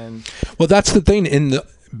around. And well, that's the thing.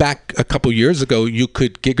 Back a couple years ago, you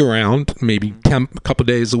could gig around, maybe a couple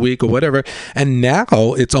days a week or whatever. And now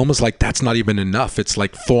it's almost like that's not even enough. It's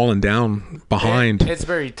like falling down behind. It's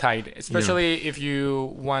very tight, especially if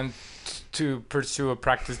you want to pursue a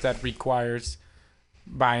practice that requires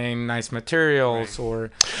buying nice materials or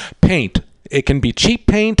paint. It can be cheap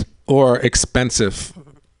paint or expensive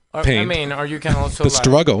paint. I mean, or you can also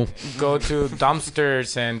struggle. Go to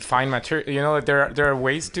dumpsters and find material. You know, there are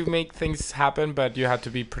ways to make things happen, but you have to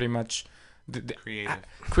be pretty much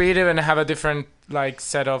creative and have a different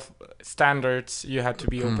set of standards. You have to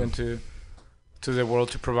be open to the world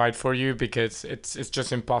to provide for you, because it's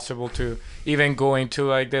just impossible to even go into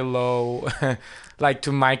the low,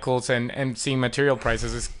 to Michael's and seeing material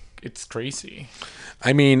prices. It's crazy.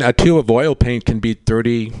 I mean, a tube of oil paint can be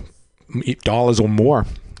 $30 or more.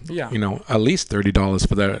 Yeah. You know, at least $30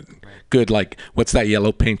 for that good, what's that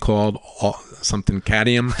yellow paint called? Something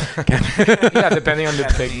cadmium? Yeah, depending on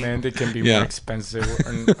the pigment, it can be more expensive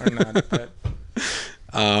or not.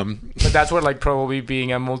 But that's where probably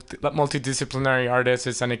being a multidisciplinary artist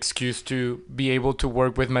is an excuse to be able to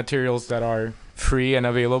work with materials that are free and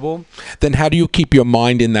available. Then how do you keep your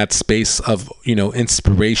mind in that space of,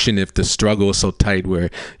 inspiration if the struggle is so tight where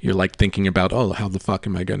you're like thinking about, oh, how the fuck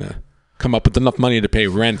am I going to come up with enough money to pay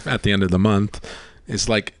rent at the end of the month? It's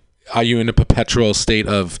like, are you in a perpetual state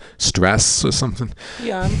of stress or something?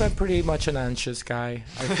 Yeah, I'm pretty much an anxious guy.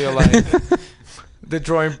 I feel like the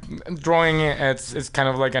drawing it's kind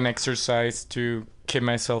of like an exercise to keep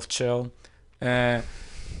myself chill. But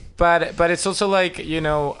it's also like,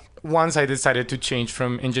 once I decided to change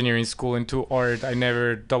from engineering school into art, I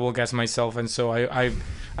never double guessed myself, and so I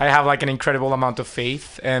have like an incredible amount of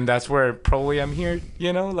faith, and that's where probably I'm here.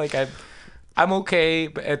 Like I'm okay,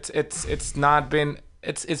 but it's not been.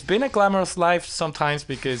 It's been a glamorous life sometimes,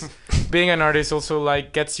 because being an artist also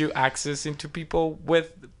like gets you access into people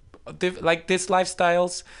with like these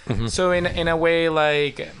lifestyles. Mm-hmm. So in a way,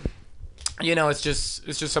 like, it's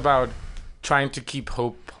just about trying to keep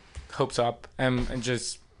hopes up and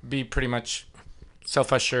just be pretty much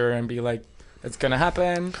self-assured and be like, it's gonna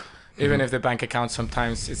happen. Mm-hmm. Even if the bank account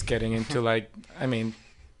sometimes is getting into like,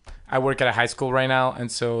 I work at a high school right now,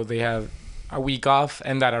 and so they have a week off,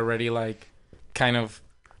 and that already like kind of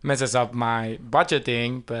messes up my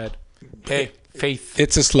budgeting. But hey, faith.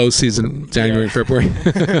 It's a slow season, January, February.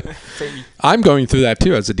 I'm going through that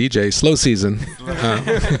too as a DJ. Slow season.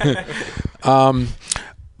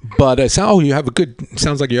 But sounds like you have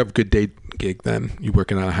a good day gig then. You're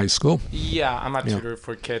working at a high school. Yeah, I'm a tutor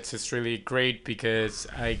for kids. It's really great because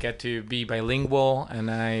I get to be bilingual, and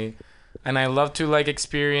I love to like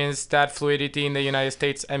experience that fluidity in the United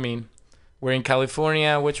States. We're in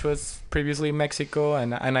California, which was previously Mexico,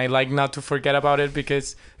 and I like not to forget about it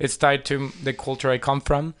because it's tied to the culture I come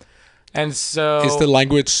from. And so... Is the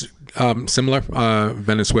language similar,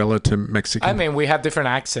 Venezuela to Mexican? We have different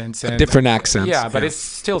accents. Different accents. Yeah, but it's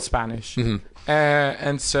still Spanish. Mm-hmm.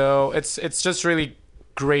 And so it's just really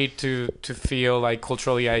great to feel like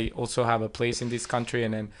culturally I also have a place in this country,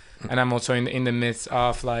 and I'm also in the midst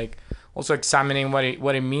of like also examining what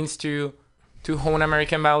it means to hone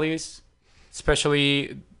American values,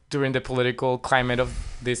 especially during the political climate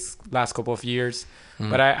of this last couple of years. Mm.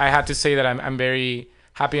 But I had to say that I'm very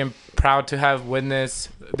happy and proud to have witnessed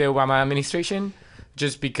the Obama administration,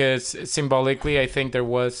 just because symbolically I think there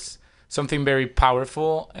was something very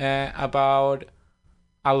powerful about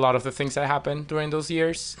a lot of the things that happened during those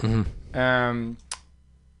years. Mm-hmm.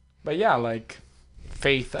 But yeah, like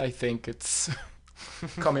faith, I think it's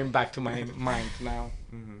coming back to my mind now.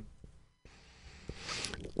 Mm-hmm.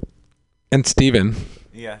 And Steven.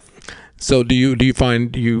 Yes. So do you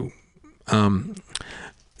find you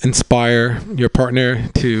inspire your partner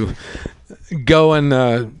to go and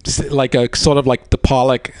like a sort of like the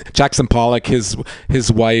Jackson Pollock, his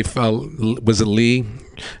wife was it Lee?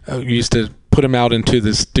 Used to put him out into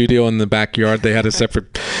the studio in the backyard. They had a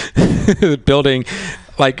separate building.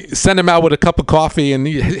 Like send him out with a cup of coffee, and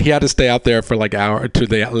he had to stay out there for like an hour to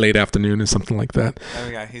the late afternoon or something like that. Oh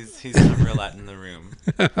yeah, he's not real in the room.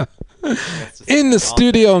 In the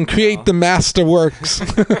studio and create the masterworks.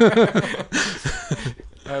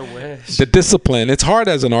 I wish. The discipline. It's hard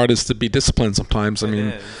as an artist to be disciplined sometimes.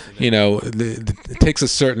 It takes a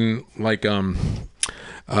certain like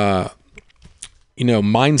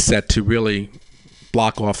mindset to really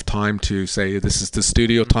block off time to say this is the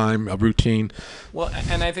studio time, a routine. Well,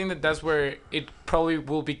 and I think that's where it probably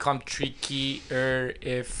will become trickier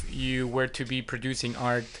if you were to be producing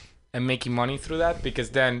art and making money through that,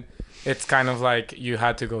 because then it's kind of like you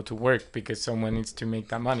had to go to work because someone needs to make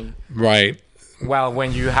that money. Right. Well,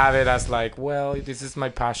 when you have it as like, well, this is my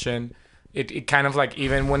passion, it kind of like,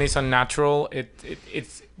 even when it's unnatural,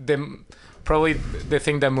 it's probably the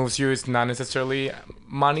thing that moves you is not necessarily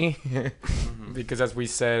money, because as we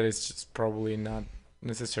said, it's just probably not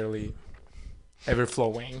necessarily ever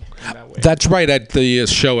flowing in that way. That's right. At the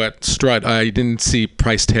show at Strut, I didn't see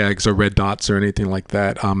price tags or red dots or anything like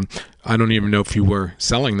that. I don't even know if you were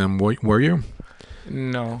selling them. Were you?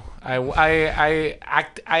 No, I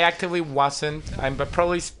actively wasn't. I'm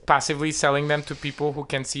probably passively selling them to people who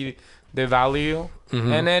can see the value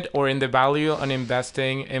in it, or in the value on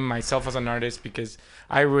investing in myself as an artist, because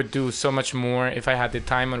I would do so much more if I had the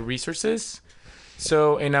time and resources.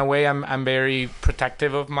 So in a way, I'm very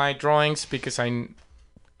protective of my drawings because I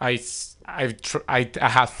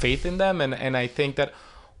have faith in them, and I think that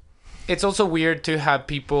it's also weird to have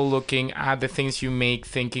people looking at the things you make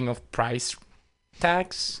thinking of price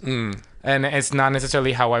tags, and it's not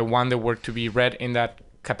necessarily how I want the work to be read in that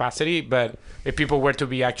capacity. But if people were to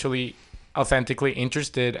be actually authentically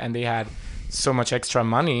interested and they had so much extra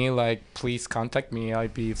money, like, please contact me.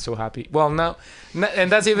 I'd be so happy. Well, no,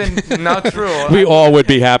 and that's even not true. We all would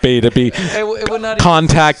be happy to be it would not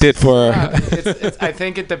contacted for. I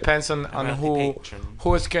think it depends on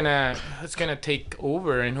who's gonna take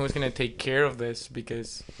over and who's gonna take care of this,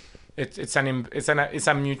 because it's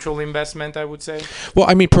a mutual investment, I would say. Well,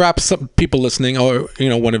 I mean, perhaps some people listening, or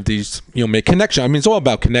one of these, make connection. I mean, it's all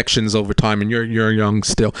about connections over time, and you're young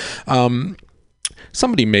still.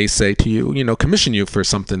 Somebody may say to you, commission you for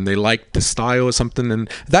something. They like the style or something, and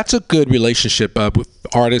that's a good relationship with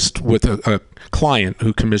artist with a client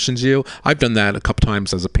who commissions you. I've done that a couple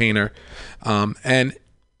times as a painter, and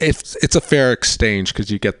it's a fair exchange because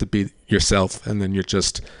you get to be yourself, and then you're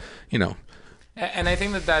just, And I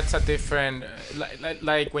think that's a different,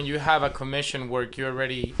 like when you have a commission work, you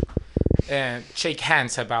already shake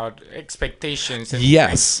hands about expectations. And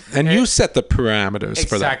you set the parameters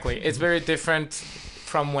for that. Exactly. It's very different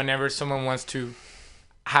from whenever someone wants to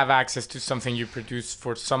have access to something you produce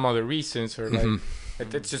for some other reasons, or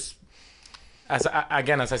it's just, as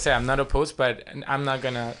I say, I'm not opposed, but I'm not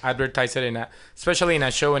gonna advertise it especially in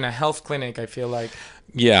a show in a health clinic. I feel like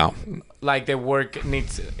like the work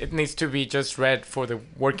needs to be just read for the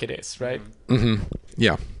work it is, right? Mm-hmm.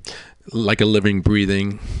 Yeah, like a living,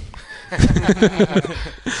 breathing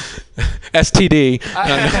STD.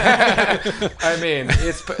 I mean,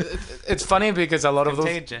 it's funny because a lot of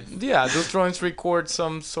those drawings record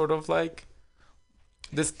some sort of like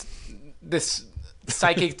this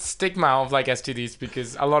psychic stigma of like STDs,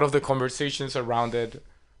 because a lot of the conversations around it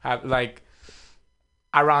have like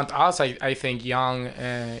around us. I think young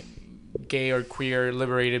gay or queer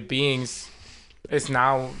liberated beings is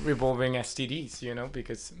now revolving STDs,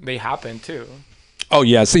 because they happen too. Oh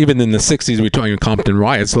yes, even in the 60s, we were talking Compton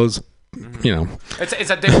riots. Those, it's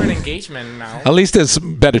a different engagement now. At least there's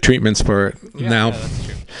better treatments for it now. Yeah, that's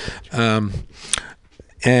true.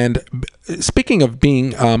 And speaking of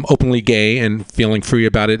being openly gay and feeling free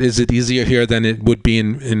about it, is it easier here than it would be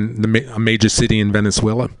in a major city in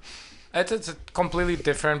Venezuela? It's completely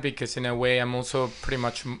different, because in a way I'm also pretty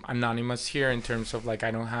much anonymous here in terms of like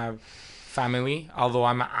I don't have family, although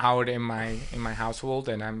I'm out in my household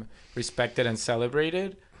and I'm respected and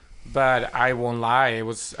celebrated. But I won't lie, it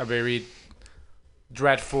was a very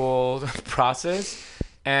dreadful process,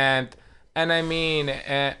 and I mean,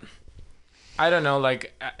 I don't know,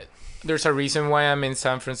 like there's a reason why I'm in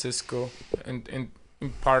San Francisco, and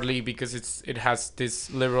partly because it has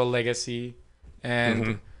this liberal legacy,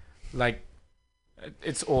 and like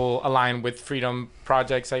it's all aligned with freedom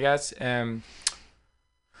projects, I guess.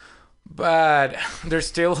 But there's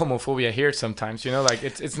still homophobia here sometimes, like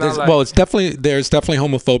it's not like... Well, there's definitely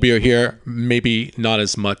homophobia here, maybe not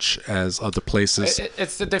as much as other places.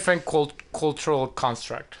 It's a different cultural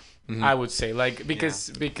construct, I would say, like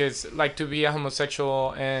because like to be a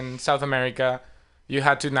homosexual in South America, you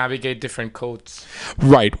had to navigate different codes.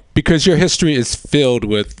 Right, because your history is filled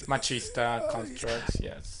with machista constructs,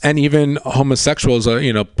 yes. And even homosexuals are,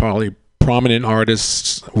 probably prominent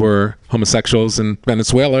artists were homosexuals in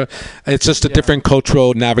Venezuela. It's just a different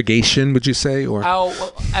cultural navigation, would you say? Or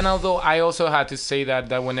and although I also had to say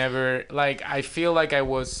that whenever, like, I feel like I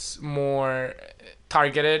was more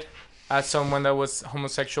targeted as someone that was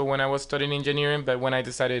homosexual when I was studying engineering, but when I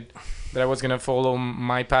decided that I was going to follow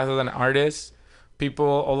my path as an artist, people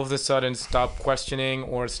all of a sudden stopped questioning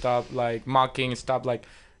or stopped like mocking, stopped like...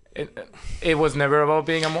 It was never about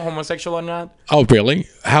being a homosexual or not. Oh, really?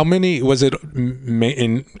 How many was it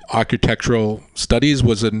in architectural studies?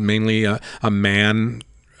 Was it mainly a man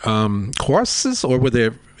courses, or were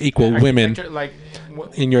there equal women? Like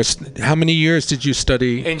in your, how many years did you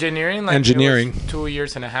study engineering? Like engineering, 2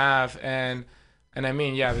 years and a half, and I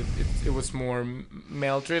mean, yeah, it was more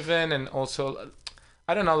male driven, and also,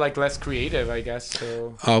 I don't know, like less creative, I guess.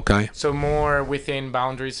 So okay. So more within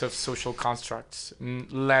boundaries of social constructs,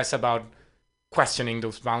 less about questioning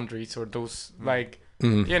those boundaries or those like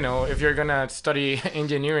if you're gonna study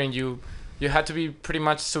engineering, you had to be pretty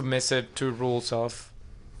much submissive to rules of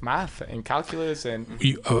math and calculus and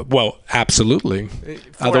well, absolutely.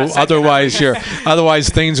 Otherwise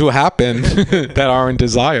things will happen that aren't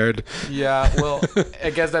desired. Yeah, well, I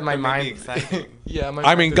guess that my mind. Yeah,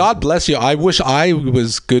 I mean, God bless you. I wish I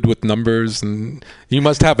was good with numbers, and you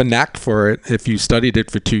must have a knack for it if you studied it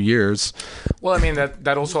for 2 years. Well, I mean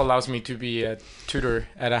that also allows me to be a tutor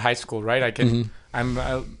at a high school, right? I can.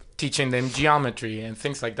 I'm teaching them geometry and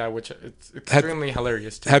things like that, which it's extremely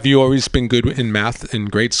hilarious to me. Have you always been good in math in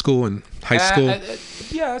grade school and high school?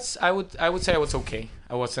 Yes, I would say I was okay.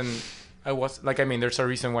 I was like, I mean, there's a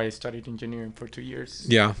reason why I studied engineering for 2 years.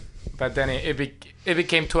 Yeah. But then it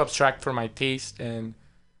became too abstract for my taste, and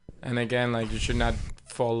And again, like, you should not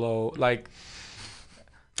follow, like,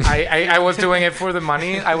 I was doing it for the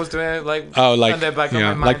money. I was doing it like on the back of my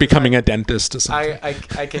mind, like becoming a dentist or something.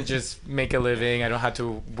 I can just make a living. I don't have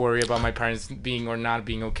to worry about my parents being or not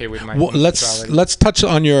being okay with my. Well, let's touch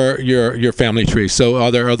on your family tree. So, are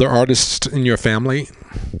there other artists in your family?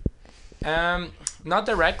 Not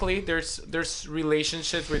directly. There's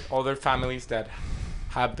relationships with other families that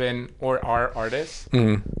have been or are artists,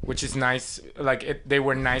 which is nice. Like they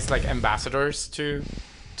were nice, like ambassadors to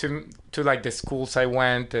like the schools I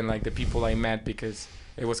went and like the people I met, because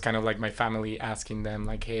it was kind of like my family asking them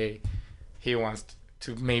like, hey, he wants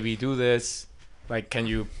to maybe do this, like, can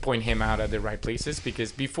you point him out at the right places?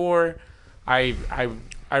 Because before I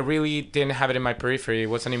really didn't have it in my periphery. It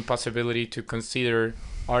was an impossibility to consider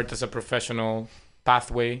art as a professional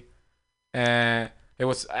pathway. It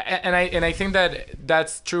was, and I think that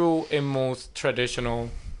that's true in most traditional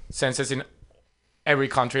senses in every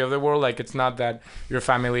country of the world. Like, it's not that your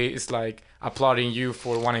family is like applauding you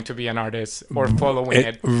for wanting to be an artist or following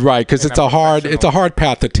it. Right, because it's a hard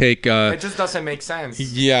path to take. It just doesn't make sense.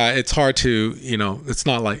 Yeah, it's hard to, it's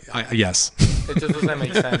not like, yes. It just doesn't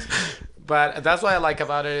make sense. But that's what I like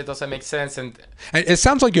about it. It doesn't make sense. And it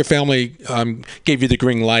sounds like your family gave you the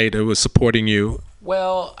green light. It was supporting you.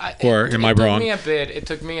 Well, am I wrong? It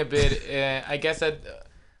took me a bit. I guess that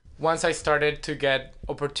once I started to get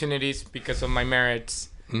opportunities because of my merits,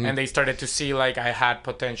 and they started to see like I had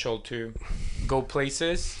potential to go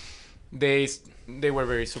places, they were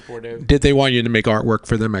very supportive. Did they want you to make artwork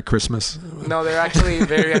for them at Christmas? No, they're actually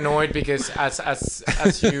very annoyed because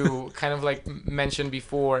as you kind of like mentioned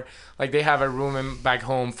before, like they have a room back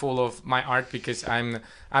home full of my art because I'm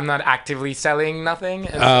not actively selling nothing,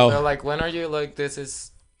 and so they're like, when are you, like, this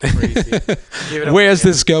is crazy. Where is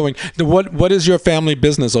this going? What is your family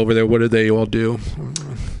business over there? What do they all do?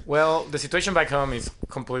 Well, the situation back home is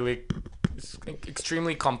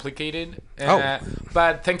extremely complicated.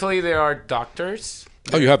 But thankfully there are doctors.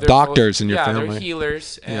 You have doctors in your family. Yeah, they're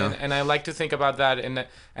healers, and I like to think about that, and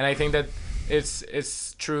I think that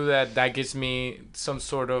it's true that gives me some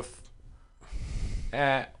sort of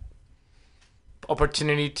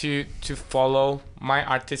opportunity to follow my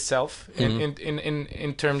artist self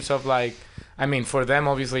in terms of, like, I mean, for them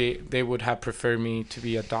obviously they would have preferred me to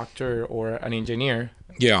be a doctor or an engineer.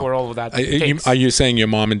 Yeah. For all of that. Are you saying your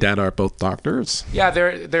mom and dad are both doctors? Yeah,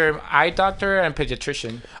 they're eye doctor and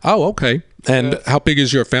pediatrician. Oh, okay. And how big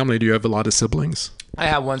is your family? Do you have a lot of siblings? I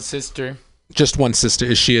have one sister. Just one sister.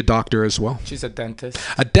 Is she a doctor as well? She's a dentist.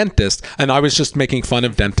 A dentist? And I was just making fun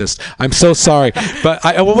of dentists. I'm so sorry. But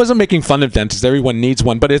I wasn't making fun of dentists. Everyone needs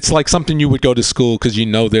one. But it's like something you would go to school because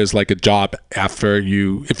there's like a job after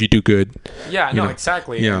if you do good. Yeah, no,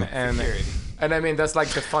 exactly. Yeah. And I mean, that's like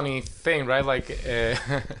the funny thing, right? Like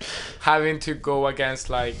having to go against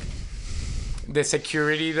like the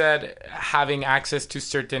security that having access to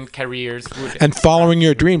certain careers would. And following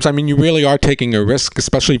your dreams. I mean, you really are taking a risk,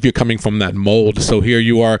 especially if you're coming from that mold. So here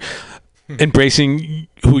you are embracing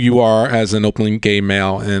who you are as an openly gay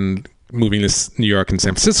male and moving to New York and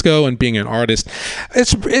San Francisco and being an artist.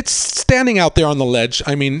 It's standing out there on the ledge.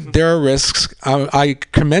 I mean, there are risks. I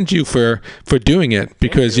commend you for doing it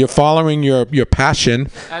because you're following your passion.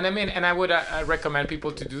 And I mean, and I would recommend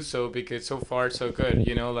people to do so because so far so good.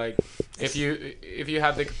 Like if you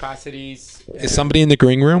have the capacities. Is somebody in the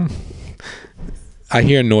green room? I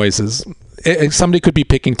hear noises. Somebody could be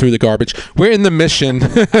picking through the garbage. We're in the Mission.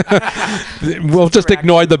 We'll just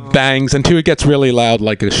ignore the bangs until it gets really loud,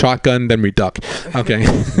 like a shotgun, then we duck. Okay.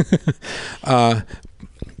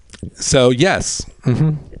 So, yes.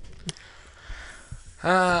 Mm-hmm.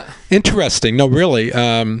 Interesting. No, really.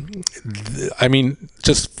 I mean,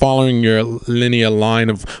 just following your linear line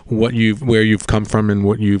of where you've come from and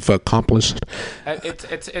what you've accomplished.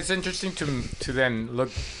 It's interesting to then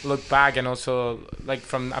look back and also like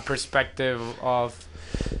from a perspective of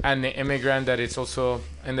an immigrant that is also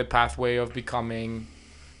in the pathway of becoming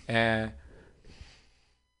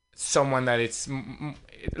someone that it's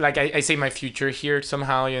like I say my future here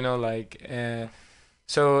somehow.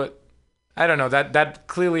 So. I don't know, that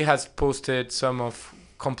clearly has posted some of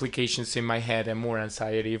complications in my head and more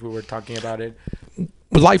anxiety if we were talking about it.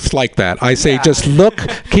 Life's like that. I say just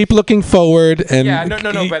keep looking forward. And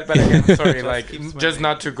no, but again, sorry, like just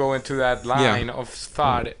not to go into that line of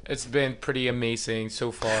thought. It's been pretty amazing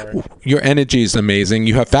so far. Your energy is amazing.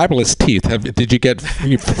 You have fabulous teeth. Did you get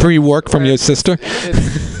free work from your sister?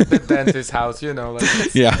 It's the dentist's house,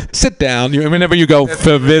 Yeah, sit down. Whenever you go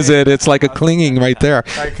for a visit, it's like a clinging right there.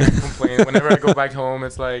 I can complain whenever I go back home,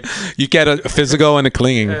 it's like you get a physical and a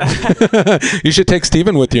cleaning. You should take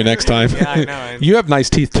Steven with you next time. Yeah, I know. You have nice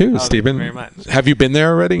teeth too, Steven. Thank you very much. Have you been there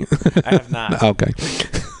already? I have not. Okay.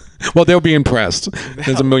 Well, they'll be impressed.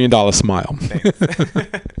 There's $1 million smile.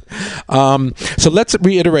 So let's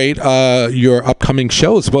reiterate your upcoming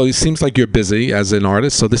shows. Well, it seems like you're busy as an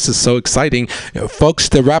artist, so this is so exciting. Folks,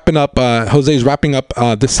 they're wrapping up. Jose's wrapping up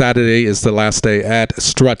this Saturday is the last day at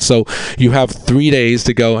Strut. So you have 3 days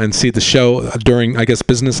to go and see the show during, I guess,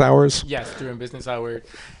 business hours? Yes, during business hours.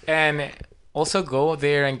 And also go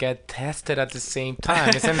there and get tested at the same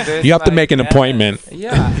time. Isn't this you have to make an appointment.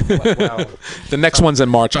 Yeah. Well, the next one's in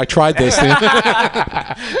March. I tried this.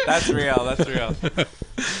 That's real. That's real.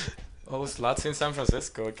 Oh, slots in San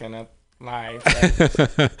Francisco. I cannot lie.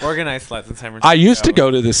 Organized slots in San Francisco. I used to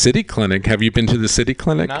go to the City Clinic. Have you been to the City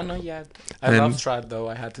Clinic? No, not yet. I love Strut, though,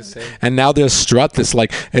 I had to say. And now there's Strut. It's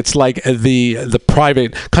like the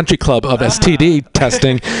private country club of STD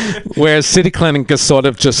testing, whereas City Clinic is sort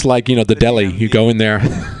of just like, the deli. You go in there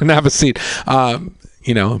and have a seat.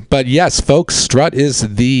 But yes, folks, Strut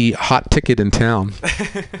is the hot ticket in town.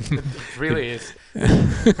 It really is.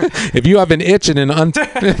 If you have an itch and I'm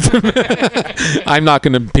not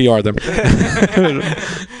going to PR them.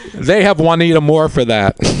 They have Juanita Moore for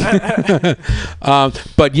that.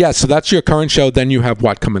 But yes, so that's your current show. Then you have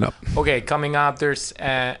what coming up? Okay, coming up, there's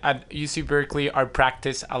at UC Berkeley our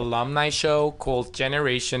practice alumni show called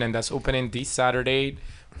Generation, and that's opening this Saturday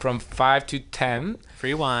from 5 to 10.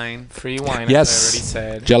 Free wine. Yes. As I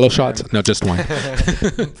already said. Jello shots? No, just wine.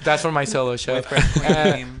 That's for my solo show.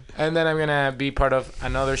 And then I'm going to be part of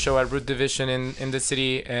another show at Root Division in the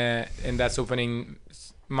city, and that's opening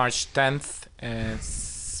March 10th,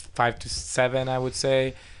 5 to 7, I would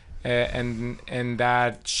say. And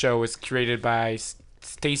that show is curated by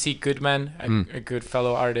Stacy Goodman, a good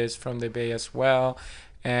fellow artist from the Bay as well.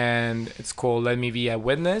 And it's called Let Me Be a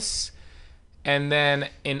Witness. And then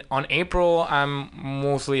on April, I'm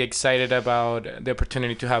mostly excited about the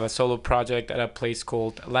opportunity to have a solo project at a place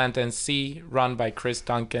called Land and Sea, run by Chris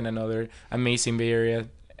Duncan, another amazing Bay Area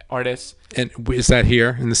artist. And is that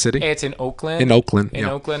here in the city? It's in Oakland. In Oakland, In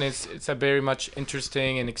Oakland, it's a very much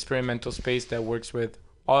interesting and experimental space that works with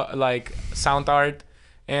like sound art,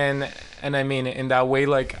 and I mean in that way,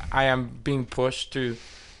 like I am being pushed to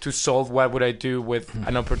solve what would I do with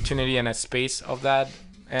an opportunity and a space of that.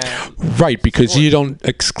 Right, because you don't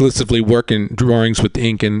exclusively work in drawings with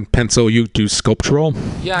ink and pencil. You do sculptural.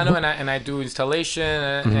 Yeah, I know, and I do installation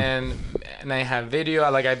and I have video.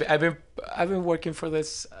 Like I've been working for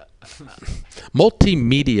this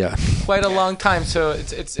multimedia quite a long time. So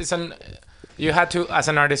it's you had to, as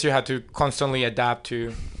an artist, you had to constantly adapt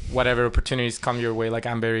to whatever opportunities come your way. Like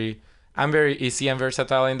I'm very easy and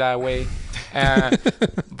versatile in that way.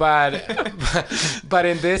 But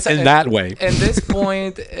in this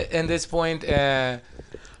point,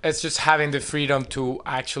 it's just having the freedom to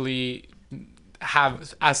actually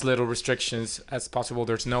have as little restrictions as possible.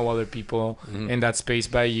 There's no other people in that space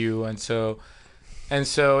by you, and so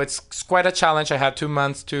it's quite a challenge. I had 2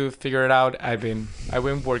 months to figure it out. I've been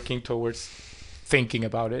working towards thinking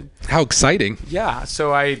about it. How exciting! Yeah,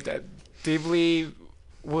 so I deeply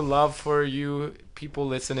would love for you people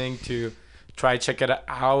listening to try check it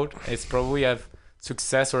out. It's probably a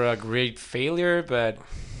success or a great failure, but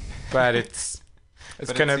it's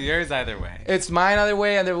gonna it's yours either way. It's mine either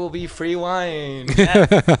way, and there will be free wine.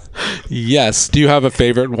 Yes. Yes. Do you have a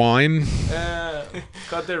favorite wine?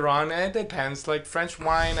 Got the wrong. It depends. Like French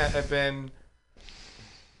wine, I've been.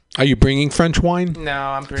 Are you bringing French wine? No,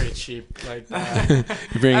 I'm pretty cheap. Like You're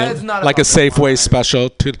bringing it's not like a Safeway wine. special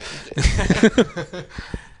to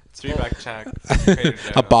 $3 check.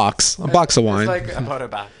 a box of wine. It's like About a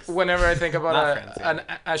box. whenever I think about Not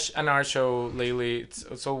an art show lately,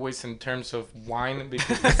 it's always in terms of wine,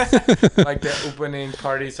 because like the opening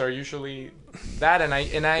parties are usually that, and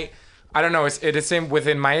I don't know. It is same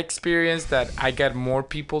within my experience that I get more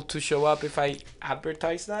people to show up if I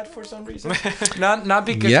advertise that for some reason. Not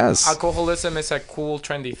because alcoholism is a cool,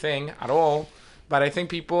 trendy thing at all, but I think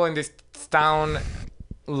people in this town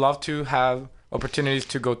love to have opportunities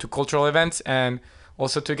to go to cultural events and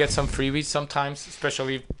also to get some freebies sometimes,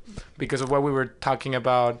 especially because of what we were talking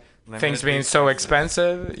about. Things being so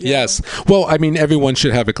expensive. Yes. Well, I mean, everyone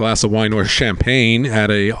should have a glass of wine or champagne at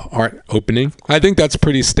a art opening. I think that's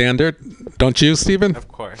pretty standard. Don't you, Stephen? Of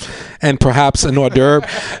course. And perhaps an hors d'oeuvre,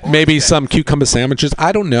 maybe some cucumber sandwiches.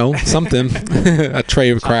 I don't know. Something. A tray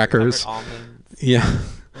of crackers. Yeah.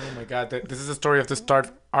 Oh my God. This is the story of the Start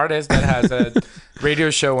artist that has a radio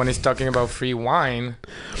show when he's talking about free wine.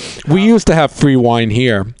 We used to have free wine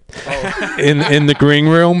here. in the green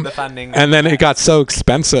room, The funding. and then it got so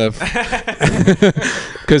expensive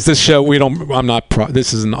because this show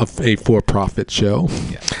this isn't a for-profit show.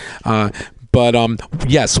 Yeah. But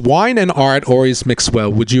yes, wine and art always mix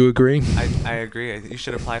well. Would you agree? I agree. You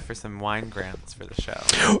should apply for some wine grants for the show.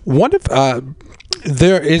 What if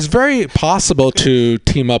there is very possible to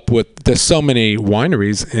team up with? There's so many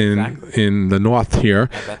wineries in the north here.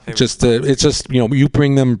 It's just you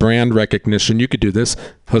bring them brand recognition. You could do this,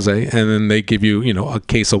 Jose, and then they give you a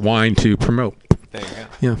case of wine to promote. There you go.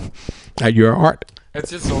 Yeah, at your art. It's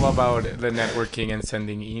just all about the networking and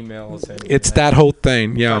sending emails. And It's that whole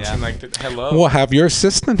thing. Yeah. Hello. We'll have your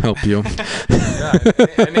assistant help you.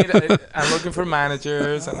 I'm looking for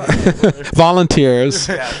managers. And Volunteers.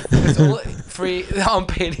 Yeah. it's all free,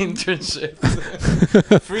 unpaid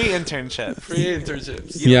internships. Free internships. Free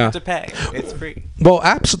internships. You don't have to pay. It's free. Well,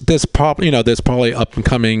 there's probably up and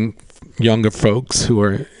coming younger folks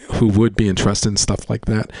who would be interested in stuff like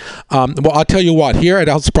that. Well, I'll tell you what, here at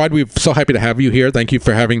HouseOfPride, we're so happy to have you here. Thank you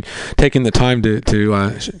for taking the time to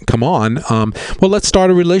come on. Well, let's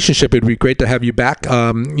start a relationship. It'd be great to have you back,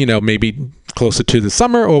 maybe closer to the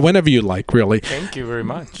summer or whenever you like, really. Thank you very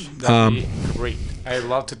much. That'd be great. I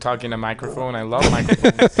love to talk in a microphone. I love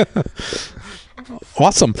microphones.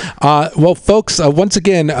 Awesome. Well, folks, once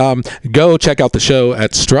again, go check out the show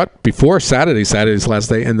at Strut before Saturday's last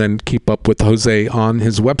day, and then keep up with Jose on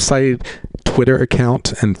his website, Twitter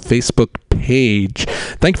account, and Facebook page.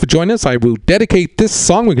 Thank you for joining us. I will dedicate this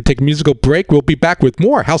song. We can take a musical break. We'll be back with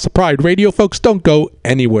more House of Pride Radio. Folks, don't go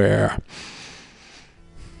anywhere.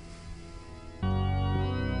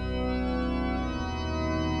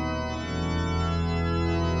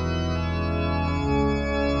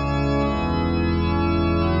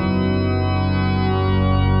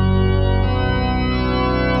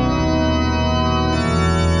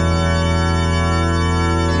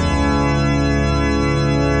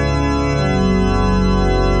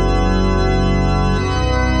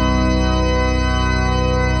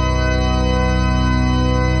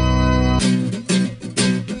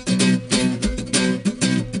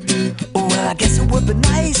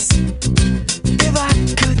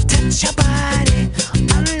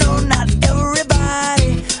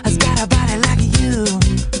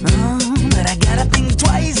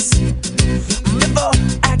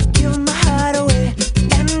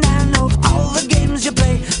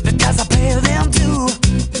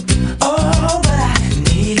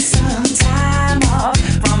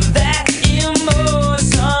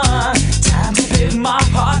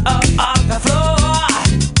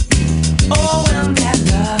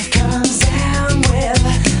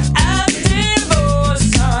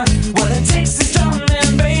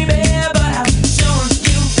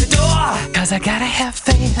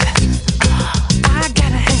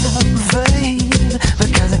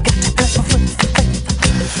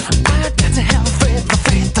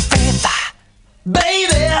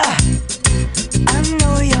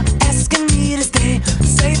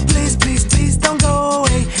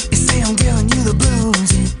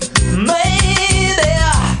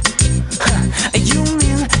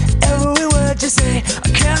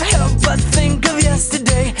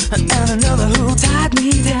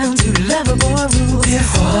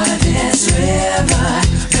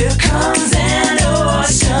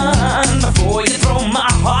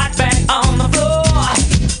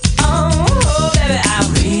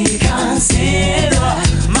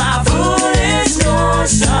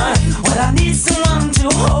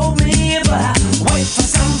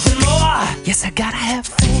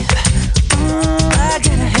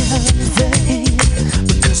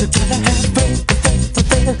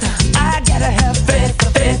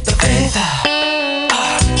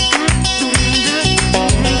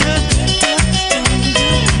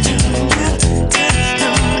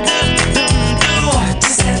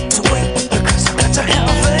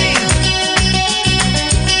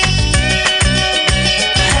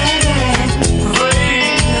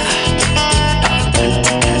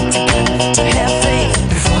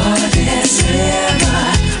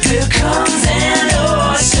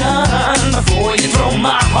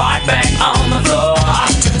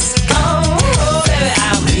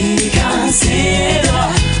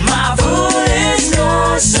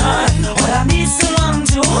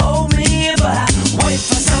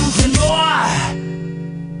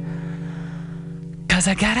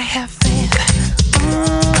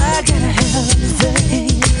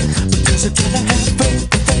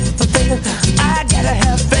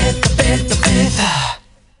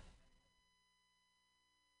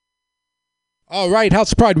 All right,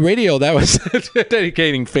 House of Pride Radio. That was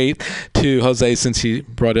dedicating faith to Jose since he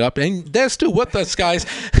brought it up. And there's Stu with us, guys.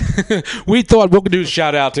 we thought we'll do a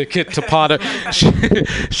shout out to Kit Tapata.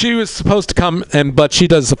 She was supposed to come, but she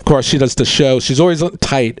does, of course, she does the show. She's always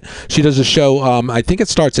tight. She does a show, I think it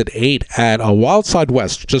starts at 8 at Wild Side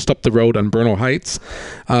West, just up the road on Bernal Heights,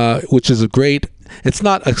 which is a great. It's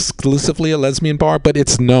not exclusively a lesbian bar, but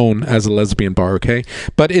it's known as a lesbian bar, okay?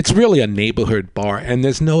 But it's really a neighborhood bar, and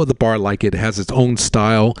there's no other bar like it. It has its own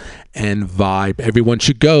style and vibe. Everyone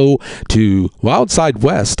should go to Wild Side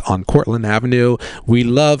West on Cortlandt Avenue. We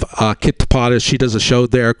love Kit Tapata. She does a show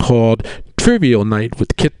there called Trivial Night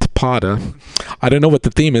with Kit Tapata. I don't know what the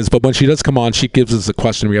theme is, but when she does come on, she gives us a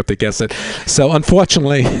question. We have to guess it. So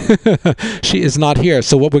unfortunately, she is not here.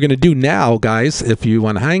 So what we're going to do now, guys, if you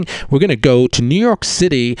want to hang, we're going to go to New York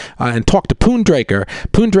City and talk to Poon Draker.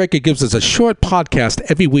 Poon Draker gives us a short podcast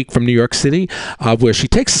every week from New York City where she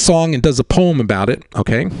takes a song and does a poem about it,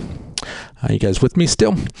 okay? Are you guys with me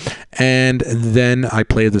still? And then I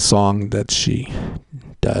play the song that she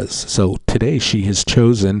does. So today she has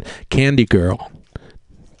chosen Candy Girl.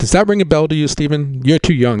 Does that ring a bell to you, Stephen? You're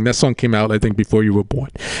too young. That song came out, I think, before you were born.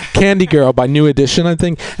 Candy Girl by New Edition, I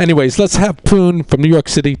think. Anyways, let's have Poon from New York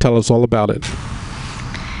City tell us all about it.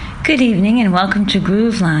 Good evening and welcome to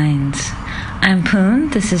Groove Lines. I'm Poon.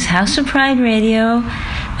 This is House of Pride Radio,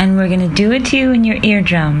 and we're going to do it to you in your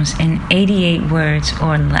eardrums in 88 words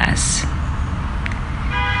or less.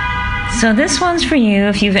 So this one's for you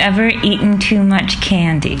if you've ever eaten too much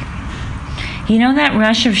candy. You know that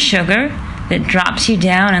rush of sugar that drops you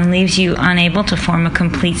down and leaves you unable to form a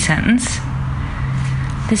complete sentence?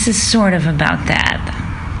 This is sort of about that.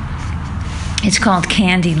 It's called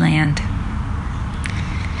Candyland.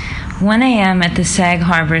 1 a.m. at the Sag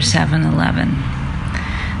Harbor 7-Eleven.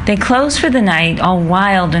 They closed for the night, all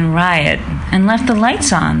wild and riot, and left the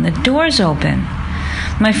lights on, the doors open.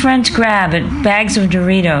 My friends grab at bags of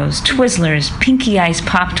Doritos, Twizzlers, Pinky Ice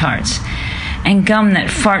Pop-Tarts, and gum that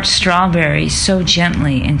farts strawberries so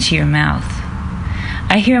gently into your mouth.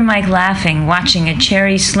 I hear Mike laughing, watching a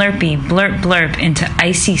cherry Slurpee blurp blurp into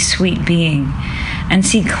icy sweet being, and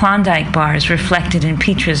see Klondike bars reflected in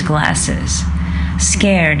Petra's glasses.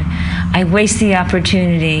 Scared, I waste the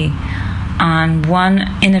opportunity on one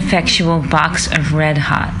ineffectual box of Red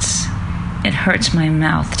Hots. It hurts my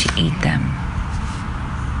mouth to eat them.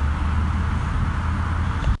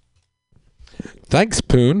 Thanks,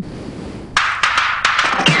 Poon.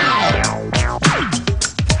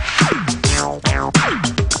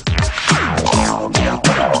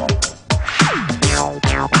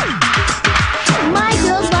 My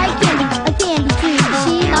girl's like candy, a candy tree.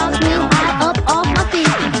 She knocks me high up off my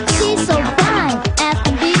feet. She's so fine, as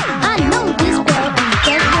can be. I know this girl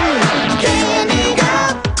is just for me. Candy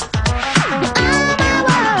girl, you're my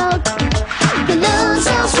world. You look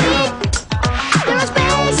so sweet. You're a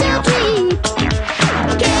special treat.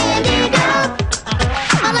 Candy girl,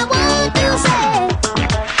 all I want to say,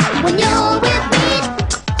 when you're with me,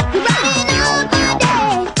 you're brighten up my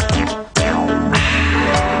day.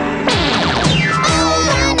 All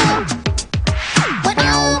I know, when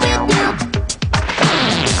I'm with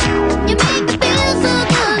you, you make me feel so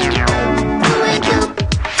good. You and you,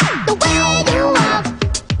 the way you walk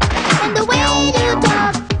and the way you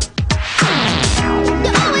talk,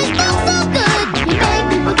 you always look so good. You make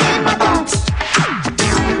me forget my thoughts.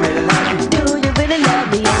 Do you really love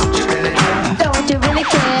me? Don't you really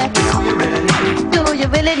care? Do you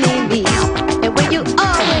really need me? And will you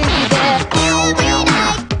always be there? Every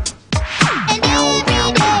night and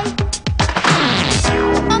every day,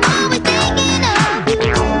 I'm always thinking of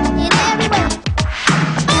you in every way.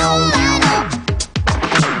 All I know,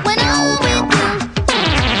 when I'm with you,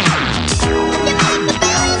 you make me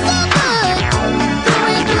feel so good. You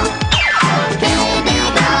and you, candy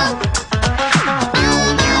girl, all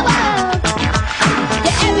my world. You're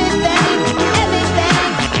everything, everything,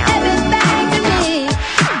 everything to me.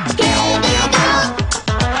 Candy girl,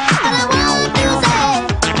 all I want to say,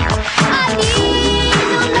 I need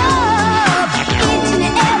your love each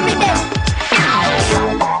and every day.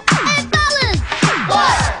 Hey fellas,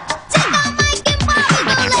 what? Check out Mike and Bobby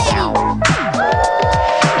the lady.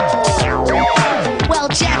 Well,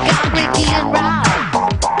 check out Ricky and Rob.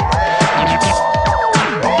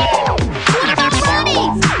 What about Ronnie?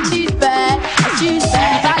 She's bad,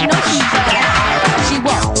 I know she's bad. She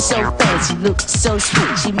walks so fast, she looks so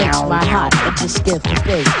sweet. She makes my heart just skip a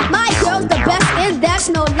beat. My girl's the best and that's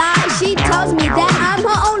no lie. She tells me that I'm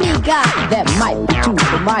her only guy. That might be true,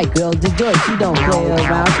 but my girl's the joy. She don't play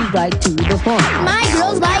around, she's right to the point. My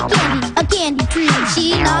girl's like candy, a candy tree.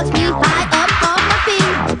 She knocks me high up off my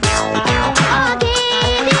feet. Oh, candy,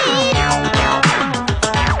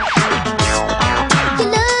 you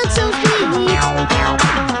look so sweet.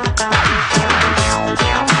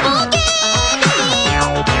 Oh,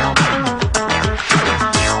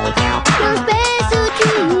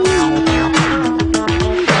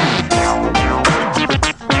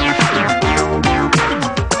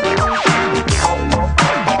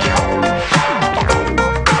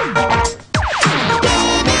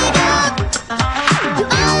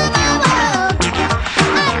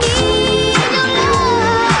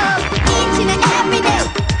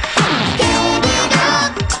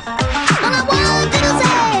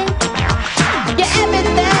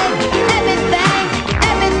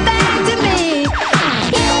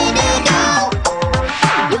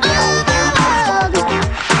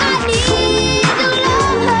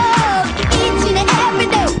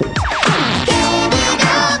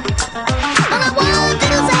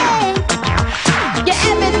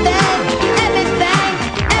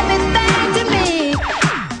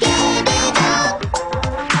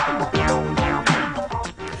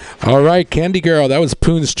 All right, Candy Girl. That was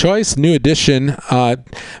Poon's Choice, new edition.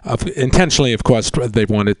 Intentionally, of course, they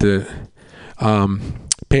wanted to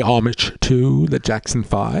pay homage to the Jackson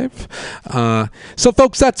 5. So,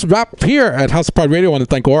 folks, that's wrap here at House of Pride Radio. I want to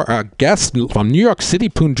thank our guests from New York City,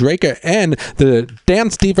 Poon Draker, and the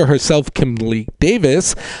dance diva herself, Kimberly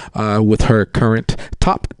Davis, with her current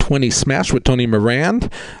Top 20 Smash with Tony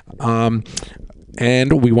Moran.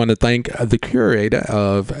 And we want to thank the curator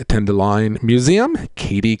of Tenderloin Museum,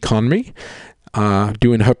 Katie Conry,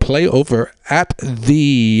 doing her play over at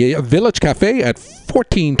the Village Cafe at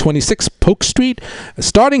 1426 Polk Street.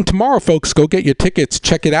 Starting tomorrow, folks, go get your tickets.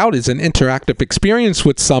 Check it out. It's an interactive experience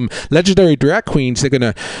with some legendary drag queens. They're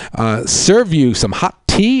going to serve you some hot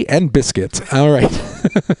tea and biscuits. All right.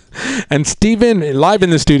 And Stephen, live in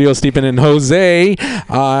the studio, Stephen and Jose.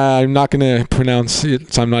 I'm not going to pronounce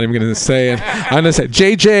it, so I'm not even going to say it. I'm going to say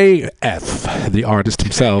JJF, the artist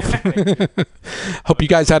himself. Hope you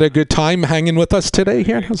guys had a good time hanging with us today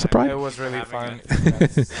here at House of Pride. It was really fun.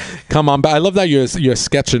 Come on, but I love that you're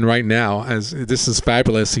sketching right now. As this is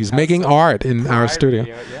fabulous. He's making art in our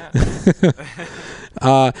studio.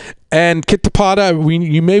 And Kit Tapata,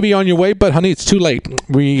 you may be on your way, but honey, it's too late.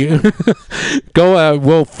 We go.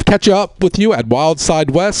 We'll catch up with you at Wild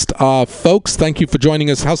Side West, folks. Thank you for joining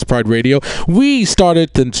us, House of Pride Radio. We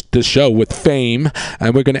started the show with Fame,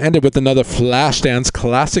 and we're going to end it with another Flashdance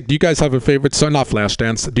classic. Do you guys have a favorite song? Not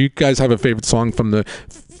Flashdance. Do you guys have a favorite song from the,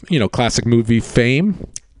 classic movie Fame?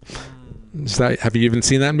 Have you even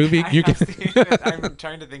seen that movie? Seen it. I'm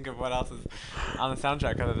trying to think of what else is on the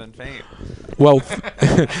soundtrack other than Fame. Well,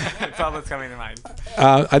 it's all that's coming to mind.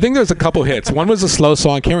 I think there's a couple hits. One was a slow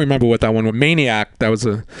song. I can't remember what that one was. Maniac. That was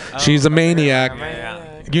She's a Maniac.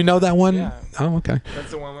 Yeah. You know that one? Yeah. Oh, okay.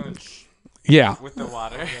 That's the one with With the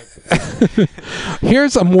water.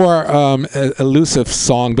 Here's a more elusive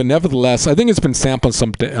song, but nevertheless, I think it's been sampled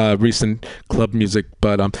some recent club music,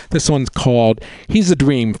 but this one's called He's a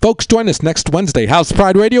Dream. Folks, join us next Wednesday, House of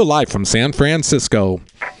Pride Radio, live from San Francisco.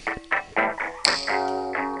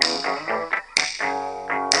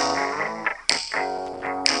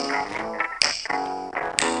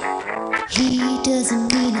 He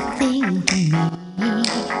doesn't mean a thing to me,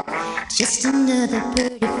 just another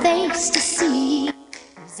pretty face to see.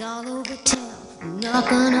 He's all over town,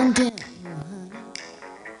 knocking on down.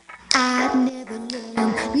 I'd never let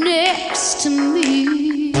him next to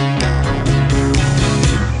me.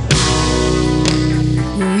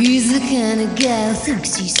 He's the kind of guy who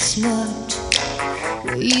thinks he's smart.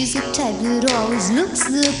 He's the type that always looks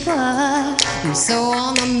the part. He's so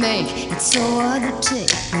on the make, it's so hard to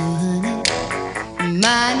take, honey. You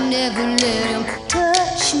might never let him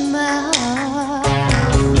touch my heart.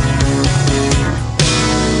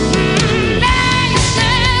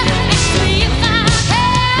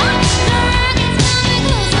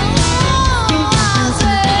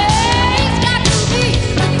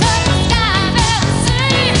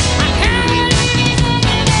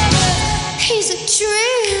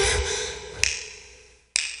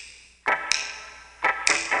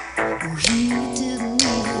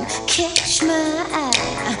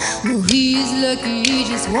 He's lucky he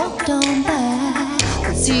just walked on by,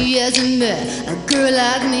 'cause he hasn't met a girl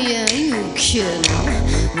like me. Are you kidding?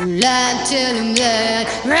 Well, I tell him that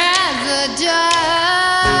I'd rather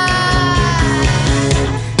die.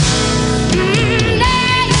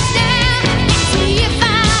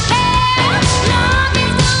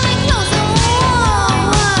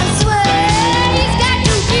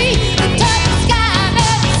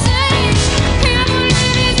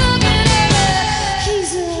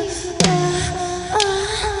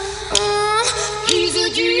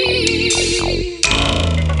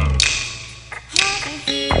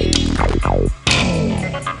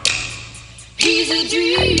 He's a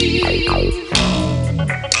dream.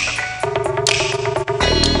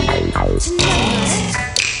 Tonight,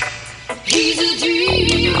 he's a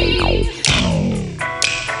dream.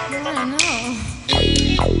 Well,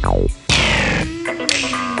 I know.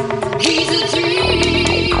 He's a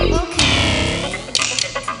dream. Okay.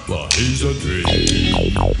 Well, he's a dream.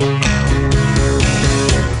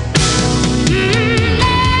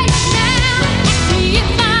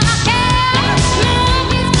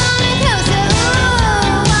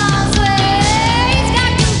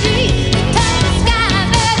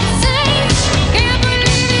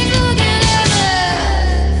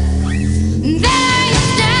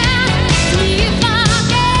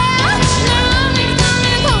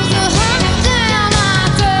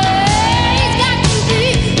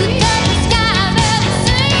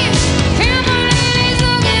 Can't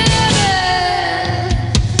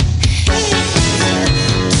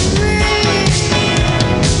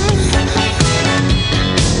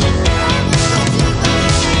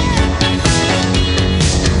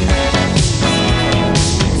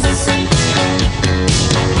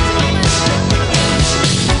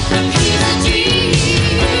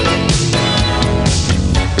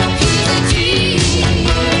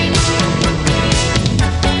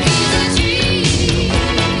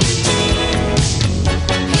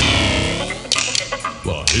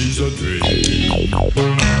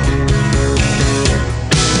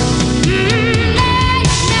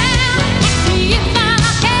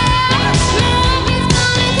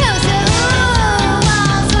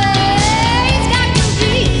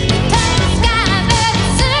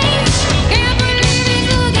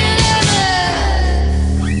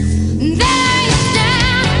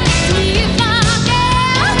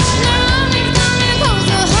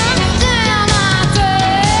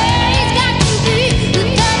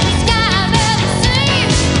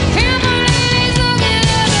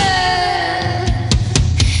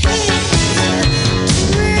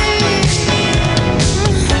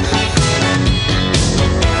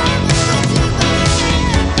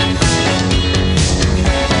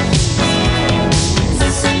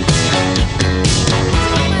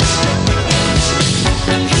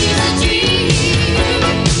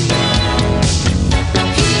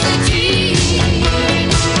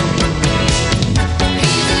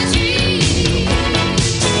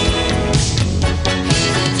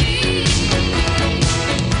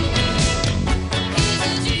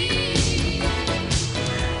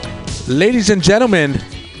Ladies and gentlemen,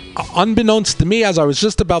 unbeknownst to me, as I was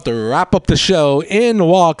just about to wrap up the show, in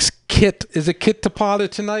walks Kit. Is it Kit Tapata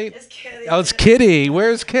tonight? It's Kitty. Oh, it's Kitty.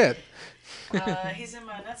 Where's Kit? He's in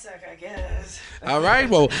my nutsack, I guess. All right.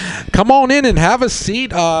 Well, come on in and have a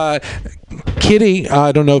seat. Kitty,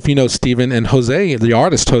 I don't know if you know Steven and Jose, the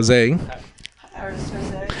artist Jose. Artist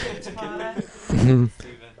Jose. Kit Tapata.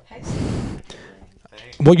 Hey, Steven.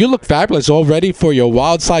 Well, you look fabulous. All ready for your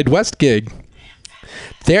Wild Side West gig.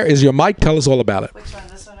 There is your mic. Tell us all about it. Which one?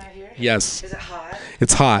 This one right here? Yes. Is it hot?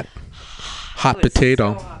 It's hot. Hot Ooh, it's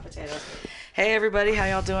potato. so hot potato. Hey, everybody. How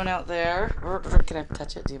y'all doing out there? Can I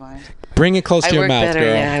touch it? Do you mind? Bring it close to your mouth, better,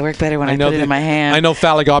 girl. Yeah, I work better when I put it in my hand. I know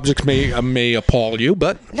phallic objects may appall you,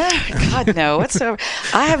 but... No, God, no. Whatsoever.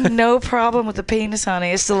 I have no problem with the penis,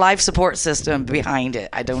 honey. It's the life support system behind it.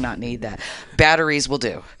 I do not need that. Batteries will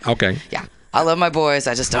do. Okay. Yeah. I love my boys.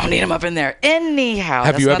 I just don't need them up in there. Anyhow.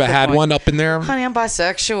 Have you ever had one up in there? Honey, I'm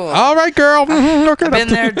bisexual. All right, girl. I've been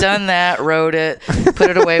there, done that, rode it, put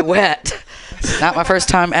it away wet. It's not my first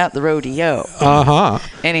time at the rodeo. Uh-huh.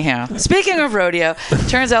 Anyhow, speaking of rodeo,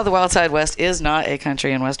 turns out the Wild Side West is not a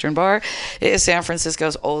country and western bar. It is San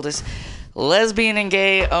Francisco's oldest lesbian and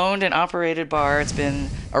gay owned and operated bar. It's been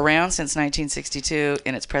around since 1962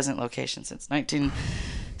 in its present location since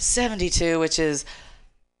 1972, which is,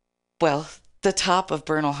 well, the top of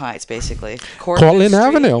Bernal Heights, basically. Cortlandt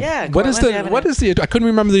Avenue. Yeah. What is the? I couldn't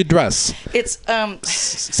remember the address. It's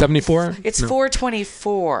 74. It's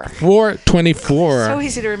 424. 424. So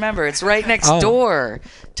easy to remember. It's right next door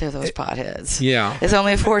to those potheads. Yeah. It's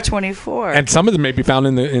only 424. And some of them may be found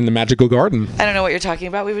in the magical garden. I don't know what you're talking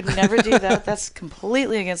about. We would never do that. That's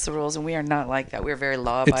completely against the rules, and we are not like that. We're very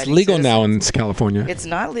law-abiding. It's legal citizens. now in California. It's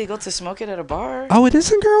not legal to smoke it at a bar. Oh, it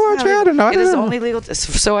isn't, girl. I don't know. It is only legal.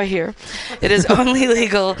 So I hear. It is only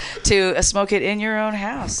legal to smoke it in your own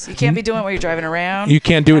house. You can't be doing it while you're driving around. You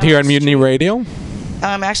can't do it here on Mutiny Radio?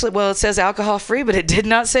 Actually, well, it says alcohol free, but it did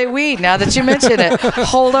not say weed. Now that you mention it,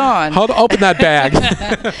 hold on. Open that bag.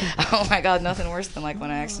 Oh my God, nothing worse than like when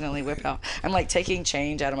I accidentally whip out. I'm like taking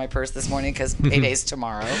change out of my purse this morning because payday's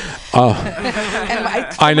tomorrow. Oh,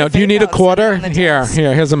 I know. Do you need a quarter?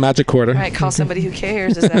 Here's a magic quarter. All right, call somebody who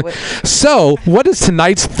cares. Is that what? So, what is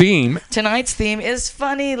tonight's theme? Tonight's theme is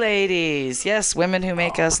funny ladies. Yes, women who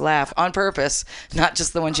make us laugh on purpose, not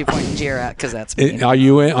just the ones you point and jeer at, because that's mean. Are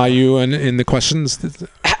you in the questions?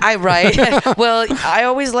 I write. Well, I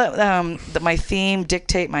always let my theme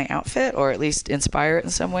dictate my outfit, or at least inspire it in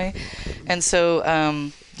some way. And so,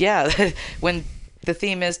 when the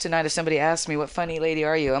theme is tonight, if somebody asks me, what funny lady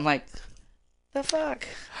are you? I'm like, the fuck?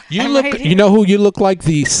 You know who you look like?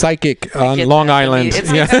 The psychic on Long Island.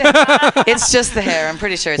 It's just the hair. I'm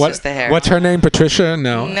pretty sure it's just the hair. What's her name? Patricia?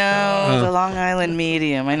 No. No, the Long Island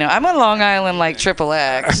medium. I know. I'm a Long Island like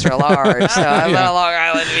XXX, extra large. So I'm a Long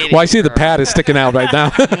Island medium. Well, I see the pad is sticking out right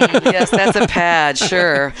now. Yes, that's a pad.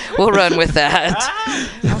 Sure, we'll run with that.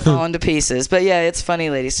 I'm falling to pieces. But yeah, it's funny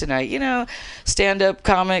ladies tonight. You know, stand-up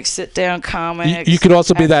comics, sit-down comics. You could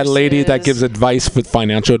also be that lady that gives advice with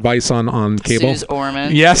financial advice on cable. Suze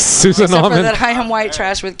Orman. Yes, Susan Except Orman. for that I am white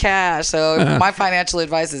trash with cash. So my financial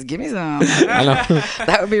advice is give me some. I know.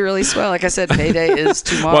 That would be really swell. Like I said, payday is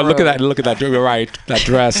tomorrow. Well, look at that. You're right. That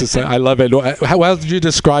dress. I love it. How did you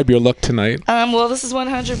describe your look tonight? Well, this is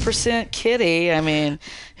 100% kitty. I mean,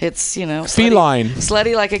 it's, feline,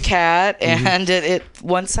 slutty like a cat, and it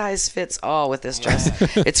one size fits all with this dress.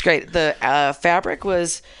 It's great. The fabric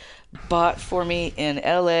was bought for me in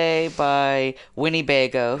L.A. by Winnie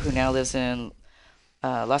Bago, who now lives in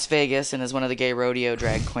Las Vegas and is one of the gay rodeo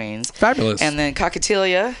drag queens. Fabulous. And then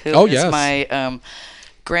Cockatilia, who is my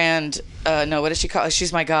what does she call?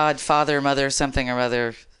 She's my godfather, mother, something or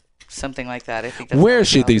other. Something like that. I think. That's Where is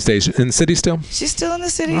she these days? In the city still? She's still in the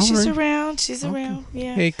city. She's around. She's around.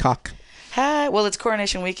 Yeah. Hey, cock. Hi. Well, it's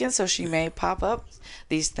Coronation Weekend, so she may pop up.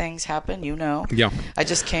 These things happen, Yeah. I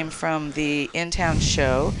just came from the in-town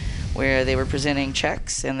show where they were presenting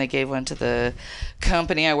checks, and they gave one to the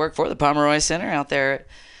company I work for, the Pomeroy Center, out there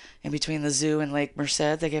in between the zoo and Lake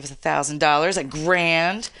Merced. They gave us $1,000.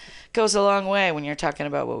 $1,000 goes a long way when you're talking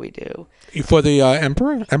about what we do. For the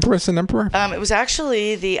Empress and Emperor? It was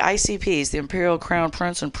actually the ICPs, the Imperial Crown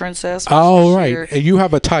Prince and Princess. Oh, right. You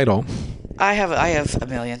have a title. I have a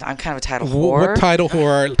million. I'm kind of a title whore. What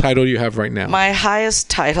title do you have right now? My highest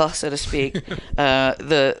title, so to speak,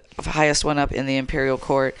 the highest one up in the Imperial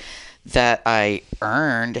Court that I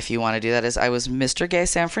earned, if you want to do that, is I was Mr. Gay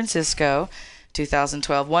San Francisco,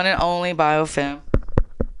 2012, one and only biofem.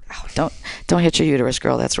 Don't hit your uterus,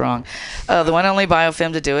 girl. That's wrong. The one only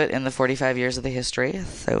biofilm to do it in the 45 years of the history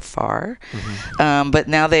so far. But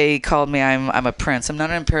now they called me. I'm a prince. I'm not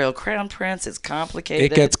an imperial crown prince. It's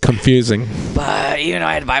complicated. It gets confusing. But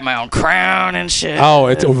I had to buy my own crown and shit. Oh,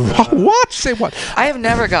 it's what? Say what? I have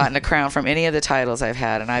never gotten a crown from any of the titles I've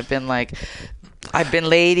had, and I've been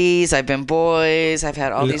ladies, I've been boys, I've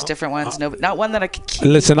had all these different ones. No, not one that I could keep.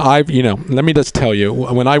 Listen, let me just tell you,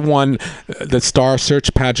 when I won the Star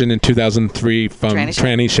Search pageant in 2003 from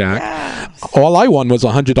Tranny Shack, all I won was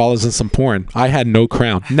 $100 and some porn. I had no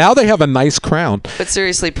crown. Now they have a nice crown. But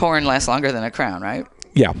seriously, porn lasts longer than a crown, right?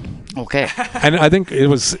 Yeah. Okay. And I think it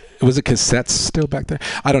was cassettes still back there?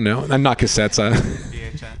 I don't know. Not cassettes.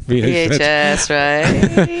 VHS,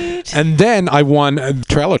 right? And then I won a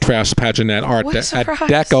Trailer Trash pageant at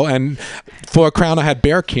Deco, and for a crown I had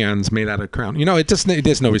bear cans made out of crown.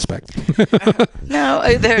 There's no respect.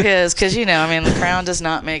 No, there is, because the crown does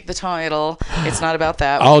not make the title. It's not about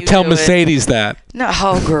that. I'll tell Mercedes that.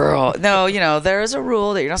 No, girl. No, there is a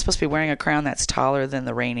rule that you're not supposed to be wearing a crown that's taller than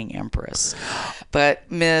the reigning empress. But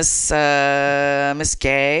Miss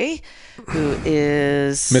Gay, who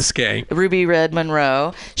is Miss Gay, Ruby Red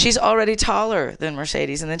Monroe, she's already taller than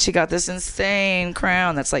Mercedes, and then she got this insane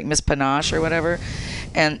crown that's like Miss Panache or whatever,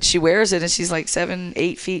 and she wears it, and she's like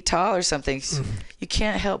 7-8 feet tall or something. You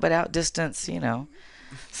can't help but outdistance,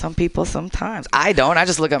 some people sometimes. I don't. I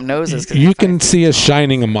just look up noses. You can see us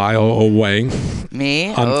shining a mile away.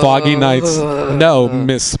 Me? On foggy nights. No,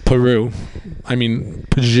 Miss Peru. I mean,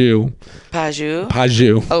 Paju.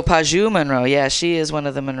 Paju? Oh, Paju Monroe. Yeah, she is one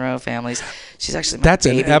of the Monroe families. She's actually my That's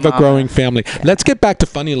an ever-growing family. Yeah. Let's get back to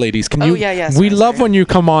funny ladies. We love when you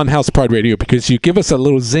come on House Pride Radio because you give us a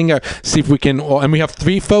little zinger. See if we can, and we have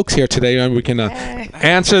 3 folks here today, and we can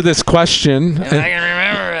answer this question. I can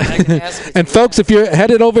remember it. I can ask it. And folks, if you're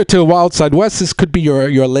headed over to Wild Side West, this could be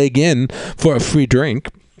your leg in for a free drink.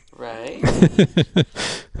 Right. All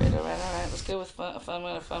right. Let's go with a fun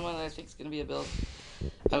one. I think it's going to be a build.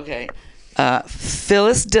 Okay.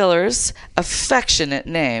 Phyllis Diller's affectionate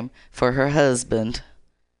name for her husband.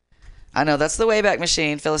 I know, that's the Wayback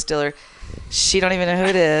Machine, Phyllis Diller. She don't even know who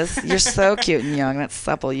it is. You're so cute and young. That's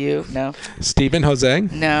supple. You? No. Stephen Jose?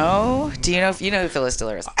 No. Do you know who Phyllis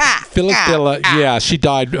Diller is? Phyllis Diller, yeah. She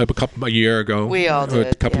died a year ago. We all did.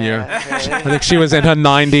 A couple years. I think she was in her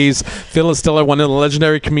 90s. Phyllis Diller, one of the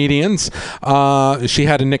legendary comedians. She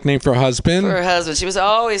had a nickname for her husband. For her husband. She was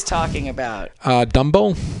always talking about.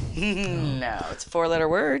 Dumbo? No. It's a 4-letter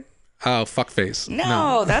word. Oh, fuckface.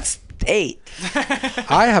 No, that's 8.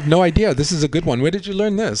 I have no idea. This is a good one. Where did you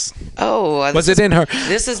learn this? Oh, was it in her?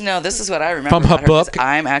 This is what I remember from her book.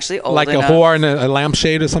 I'm actually old like enough. A whore and a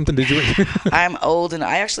lampshade or something. Did you? I'm old and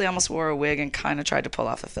I actually almost wore a wig and kind of tried to pull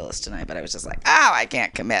off a Phyllis tonight, but I was just like, I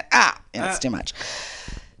can't commit. It's too much.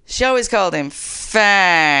 She always called him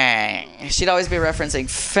Fang. She'd always be referencing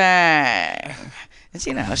Fang. And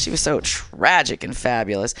she was so tragic and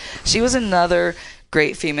fabulous. She was another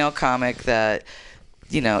great female comic that.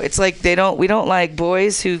 It's like we don't like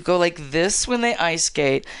boys who go like this when they ice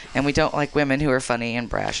skate, and we don't like women who are funny and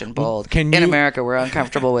brash and bold. In America, we're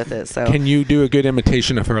uncomfortable with it. So can you do a good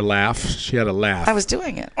imitation of her laugh? She had a laugh. I was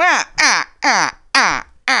doing it. That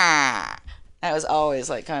was always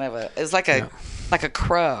like kind of it was like a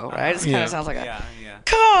crow, right? It kind of sounds like a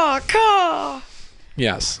caw.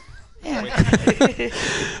 Yes. Yeah.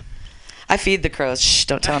 I feed the crows. Shh,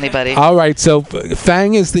 don't tell anybody. All right, so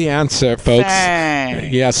Fang is the answer, folks.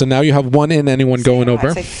 Fang. Yeah, so now you have one in, anyone going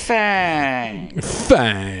over? Say Fang.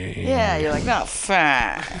 Fang. Yeah, you're like, no,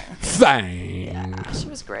 Fang. Fang. Yeah, she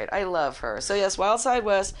was great. I love her. So, yes, Wild Side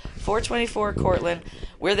West, 424 Cortland.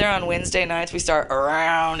 We're there on Wednesday nights. We start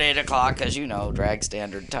around 8 o'clock because, drag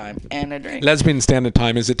standard time and a drink. Lesbian standard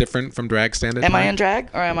time, is it different from drag standard time? Am I in drag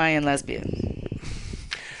or am I in lesbian?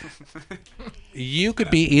 You could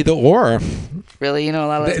be either or. Really? A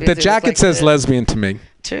lot of lesbians. The jacket says lesbian to me.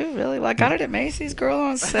 True, really? Well, I got it at Macy's, girl,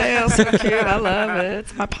 on sale. So cute. I love it.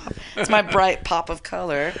 It's my pop. It's my bright pop of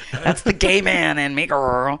color. That's the gay man in me,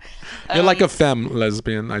 girl. You're like a femme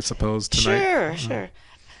lesbian, I suppose, tonight. Sure.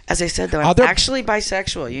 As I said, though, I'm actually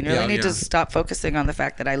bisexual. You really need to stop focusing on the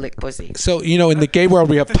fact that I lick pussy. So, in the gay world,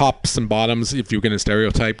 we have tops and bottoms, if you're going to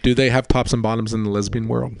stereotype. Do they have tops and bottoms in the lesbian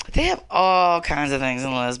world? They have all kinds of things in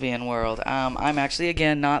the lesbian world. I'm actually,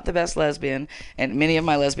 again, not the best lesbian, and many of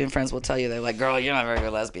my lesbian friends will tell you, they're like, girl, you're not a very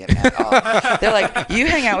good lesbian at all. They're like, you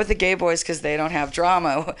hang out with the gay boys because they don't have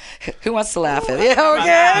drama. Who wants to laugh at it?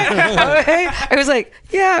 Yeah, okay. I was like,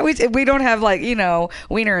 yeah, we don't have,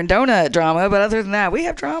 wiener and donut drama, but other than that, we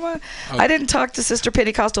have drama. Mama. I didn't talk to Sister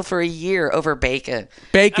Pentecostal for a year over bacon.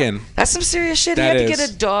 Bacon. That's some serious shit. That he had to is. get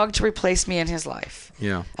a dog to replace me in his life.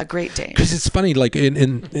 Yeah. A Great Dane. Because it's funny, like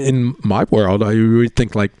in my world, I really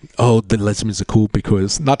think like, oh, the lesbians are cool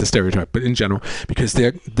because, not the stereotype, but in general, because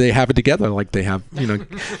they have it together. Like they have,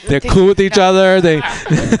 they're cool with each other. They.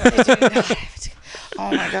 Oh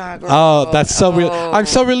my God, girl. Oh, that's so real. I'm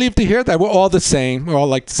so relieved to hear that. We're all the same. We're all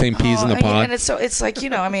like the same peas in the pod. And it's like,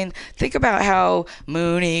 think about how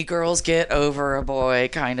moony girls get over a boy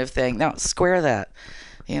kind of thing. Now, square that,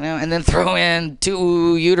 and then throw in 2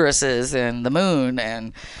 uteruses and the moon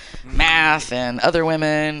and math and other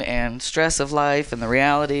women and stress of life and the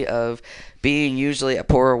reality of being usually a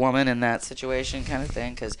poorer woman in that situation kind of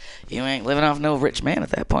thing, because you ain't living off no rich man at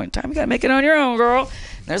that point in time. You got to make it on your own, girl.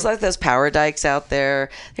 And there's like those power dykes out there.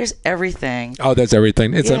 There's everything. Oh, there's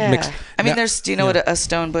everything. It's a mix. Do you know what a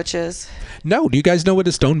stone butch is? No. Do you guys know what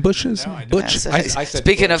a stone bush is? No, I don't. Butch. I said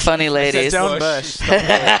speaking bush. Of funny ladies. Stone bush.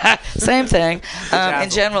 Same thing. In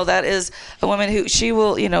general, that is a woman who she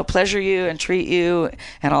will, pleasure you and treat you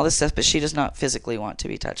and all this stuff, but she does not physically want to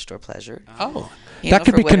be touched or pleasured. Oh. That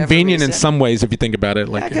could be convenient in some ways if you think about it.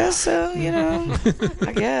 Like I guess so,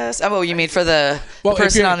 I guess. Oh, you mean for the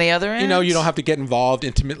person on the other end? You don't have to get involved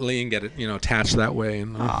intimately and get it, attached that way.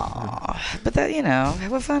 But that,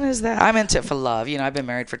 what fun is that? I'm into it for love. I've been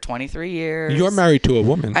married for 23 years. You're married to a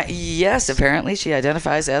woman. Yes, apparently she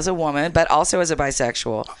identifies as a woman, but also as a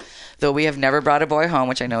bisexual. Though we have never brought a boy home,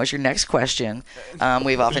 which I know is your next question.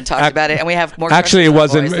 We've often talked about it, and we have more. Actually, it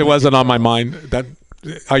wasn't on my mind.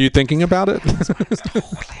 Are you thinking about it? It's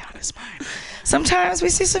totally on his mind. Sometimes we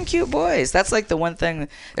see some cute boys. That's like the one thing.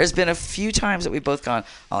 There's been a few times that we've both gone,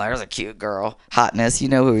 oh, there's a cute girl. Hotness. You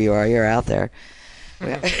know who you are. You're out there.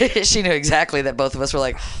 She knew exactly that both of us were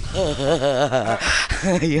like,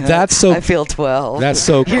 that's so. I feel 12. That's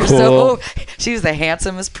so cool. She was the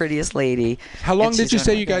handsomest, prettiest lady. How long did you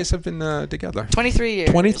say you guys have been together? 23 years.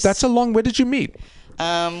 20. That's a long. Where did you meet?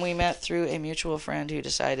 We met through a mutual friend who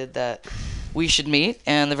decided that we should meet.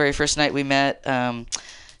 And the very first night we met,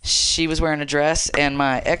 she was wearing a dress, and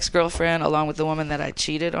my ex-girlfriend, along with the woman that I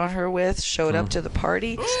cheated on her with, showed up to the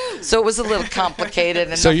party. So it was a little complicated,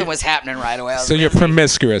 and nothing was happening right away. So you're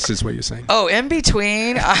promiscuous, is what you're saying? Oh, in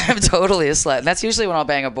between, I'm totally a slut. And that's usually when I'll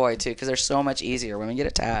bang a boy, too, because they're so much easier. Women get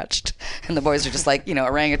attached, and the boys are just like,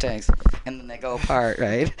 orangutans, and then they go apart,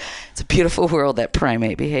 right? It's a beautiful world, that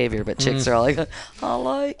primate behavior, but chicks are all like, I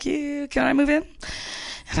like you. Can I move in?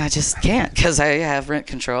 And I just can't, because I have rent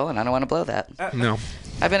control, and I don't want to blow that. No.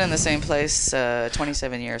 I've been in the same place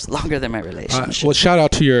 27 years, longer than my relationship. Well, shout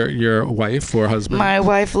out to your wife or husband. My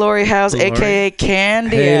wife, Lori House, a.k.a.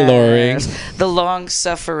 Candy. Hey, Lori. The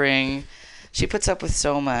long-suffering. She puts up with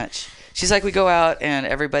so much. She's like, we go out, and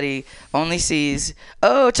everybody only sees,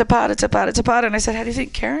 Tapata, Tapata, Tapata. And I said, how do you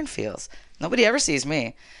think Karen feels? Nobody ever sees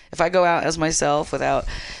me. If I go out as myself without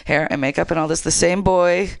hair and makeup and all this, the same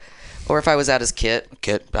boy... Or if I was out as Kit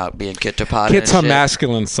out being Kit Tapata. Kit's her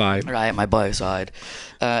masculine side. Right, my boy side.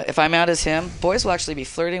 If I'm out as him, boys will actually be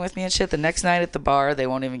flirting with me and shit. The next night at the bar, they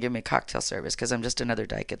won't even give me cocktail service because I'm just another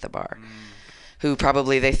dyke at the bar. Who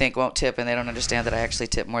probably they think won't tip, and they don't understand that I actually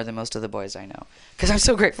tip more than most of the boys I know. Because I'm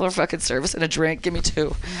so grateful for fucking service and a drink. Give me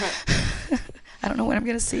 2. I don't know when I'm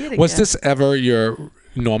going to see it again. Was this ever your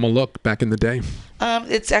normal look back in the day?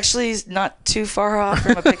 It's actually not too far off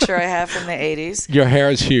from a picture I have from the 80s. Your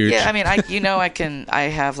hair is huge. Yeah, I mean, I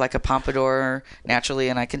have like a pompadour naturally,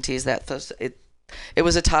 and I can tease that. It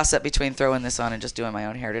was a toss-up between throwing this on and just doing my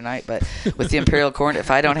own hair tonight. But with the Imperial Corn,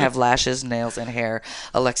 if I don't have lashes, nails, and hair,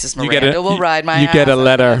 Alexis Miranda will ride my ass. You get a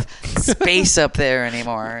letter. Space up there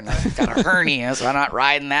anymore, and I've got a hernia, so I'm not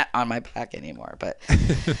riding that on my back anymore. But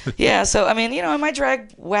yeah, so I mean, my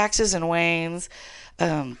drag waxes and wanes.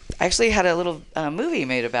 I actually had a little movie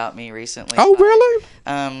made about me recently. Oh, really?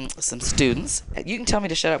 Some students. You can tell me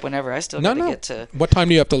to shut up whenever. I still got to get to... What time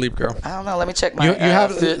do you have to leave, girl? I don't know. Let me check my... You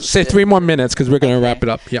have, say 3 more minutes because we're going to wrap it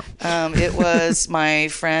up. Yeah. It was my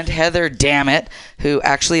friend Heather Dammit, who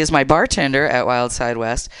actually is my bartender at Wild Side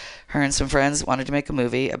West. Her and some friends wanted to make a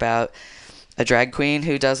movie about a drag queen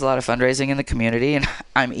who does a lot of fundraising in the community, and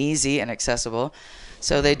I'm easy and accessible.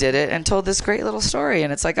 So they did it and told this great little story.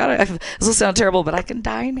 And it's like, this will sound terrible, but I can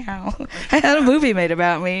die now. I had a movie made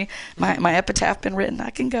about me. My epitaph been written. I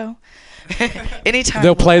can go. Anytime.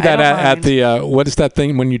 They'll play that at the, what is that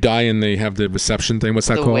thing when you die and they have the reception thing? What's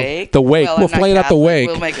that called? Wake? The wake. Well, we'll play it at the wake.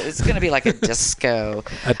 It's going to be like a disco.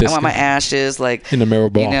 A disco. I want my ashes like, in the mirror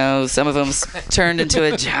ball. Some of them turned into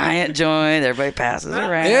a giant joint. Everybody passes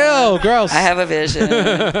around. Ew, gross. I have a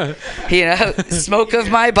vision. Smoke of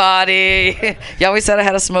my body. You always said I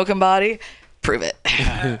had a smoking body. Prove it.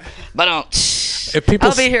 But don't. If people,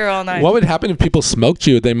 I'll be here all night. What would happen if people smoked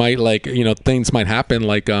you? They might things might happen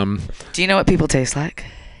like Do you know what people taste like?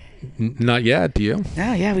 Not yet. Do you?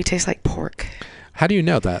 Oh yeah, we taste like pork. How do you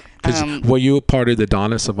know that? 'Cause were you part of the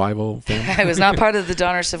Donner survival thing? I was not part of the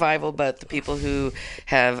Donner survival, but the people who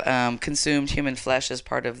have consumed human flesh as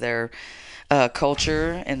part of their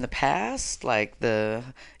culture in the past, like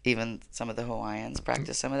even some of the Hawaiians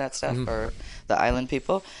practice some of that stuff, or the island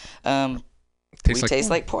people. We taste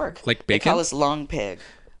like pork. Like bacon? They call us long pig.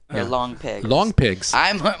 Or long pigs. Long pigs.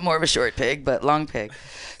 I'm more of a short pig, but long pig.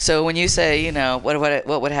 So when you say,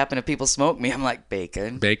 what would happen if people smoke me? I'm like,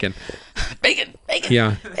 bacon. Bacon. Bacon.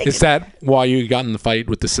 Yeah. Bacon. Is that why you got in the fight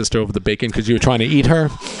with the sister over the bacon? Because you were trying to eat her?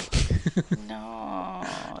 No.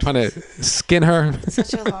 Trying to skin her?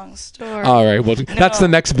 Such a long story. All right. Well, that's the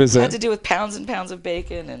next visit. It had to do with pounds and pounds of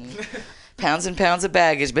bacon and pounds and pounds of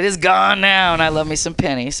baggage, but it's gone now, and I love me some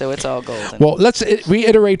penny, so it's all golden. Well, let's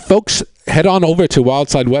reiterate, folks. Head on over to Wild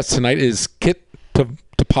Side West tonight. Is Kit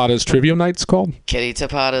Tapata's Trivia Nights called? Kitty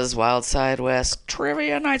Tapata's Wild Side West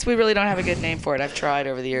Trivia Nights. We really don't have a good name for it. I've tried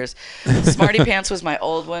over the years. Smarty Pants was my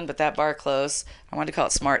old one, but that bar closed. I wanted to call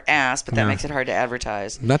it Smart Ass, but that makes it hard to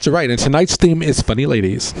advertise. That's right. And tonight's theme is Funny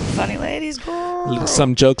Ladies. Funny Ladies, girl.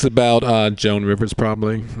 Some jokes about Joan Rivers,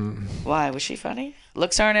 probably. Why? Was she funny?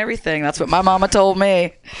 Looks aren't everything. That's what my mama told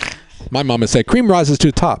me. My mama said, cream rises to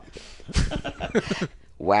the top.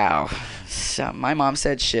 Wow. So my mom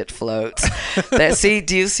said shit floats.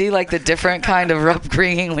 Do you see like the different kind of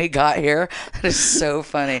upbringing we got here? That is so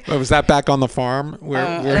funny. Was that back on the farm?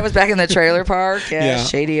 It was back in the trailer park. Yeah.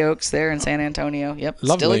 Shady Oaks there in San Antonio. Yep.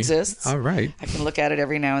 Lovely. Still exists. All right. I can look at it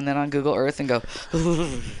every now and then on Google Earth and go,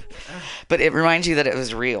 but it reminds you that it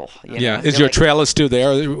was real. Yeah. Is your trailer still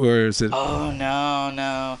there, or is it? Oh,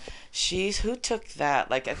 no. Who took that?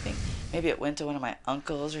 Like, I think maybe it went to one of my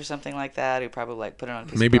uncles or something like that, who probably like put it on a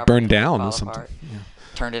piece maybe of property burned down or fall something. apart,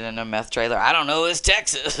 turned it into a meth trailer. I don't know. It's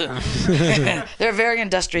Texas. They're very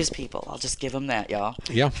industrious people. I'll just give them that, y'all.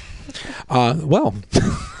 Yeah. Well.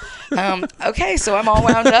 Okay, so I'm all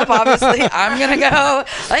wound up. Obviously, I'm gonna go.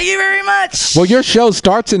 Thank you very much. Well, your show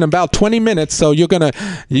starts in about 20 minutes, so you got the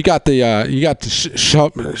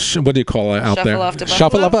what do you call it out Shuffle there? off to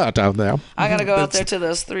Shuffle Buffalo? out there. I gotta go out there to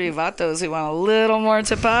those three vatos who want a little more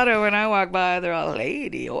tapato. When I walk by, they're all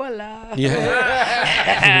lady, hola. Yeah,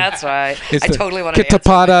 that's right. I totally want to.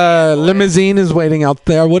 Tapata limousine is waiting out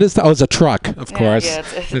there. What is that? Oh, it's a truck, of course. Yeah,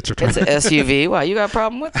 it's a truck. It's an SUV. Wow, you got a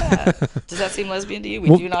problem with that? Does that seem lesbian to you?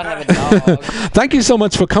 We do not have a dog. Thank you so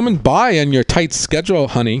much for coming by on your tight schedule,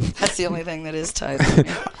 honey. That's the only thing that is tight.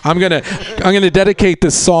 I'm gonna dedicate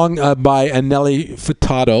this song by Nelly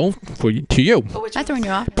Furtado to you. I throwing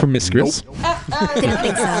you off. Promiscuous. Didn't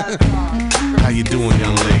think so. How you doing,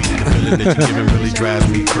 young lady? The feeling that you're giving really drives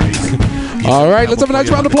me crazy. All right, let's have a nice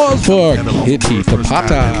round of applause for Kitty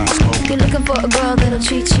Tapata. You're looking for a girl that'll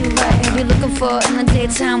treat you right. You're looking for in the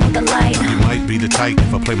daytime with the light. You might be the type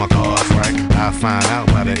if I play my cards right. I'll find out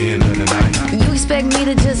by the end of the night. You expect me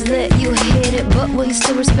to just let you hit it, but will you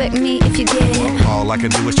still respect me if you get it? All I can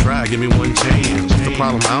do is try, give me one chance. What's the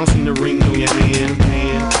problem? I don't see the ring on your hand.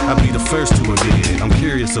 I'll be the first to admit I'm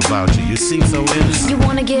curious about you. You seem so innocent. You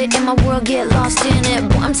wanna get in my world, get lost in it.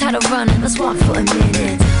 Boy, I'm tired of running. Let's walk for a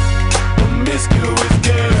minute. Promiscuous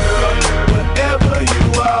girl, whatever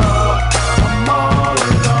you are, I'm all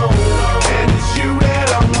alone, and it's you that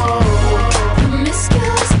I want.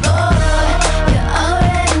 Promiscuous boy, you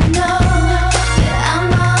already know that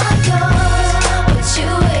I'm all yours. What you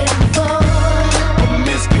waiting for?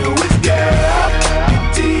 Promiscuous girl, you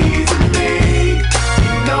teasing me.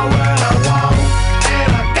 You know what I want, and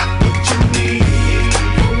I got what you need.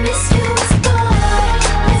 Promiscuous boy,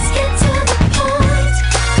 let's get to the point,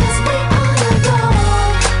 'cause we on a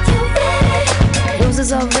roll. You ready?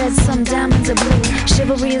 Roses are red, some diamonds are blue.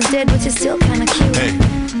 Chivalry is dead, but you're still kinda cute. Hey,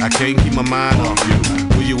 I can't keep my mind off you.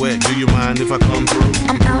 Where you at? Do you mind if I come through?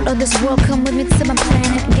 I'm out of this world, come with me to my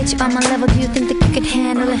planet. Get you on my level, do you think that you could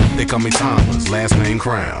handle it? They call me Thomas, last name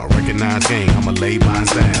Crown. Recognize game, I'ma lay mine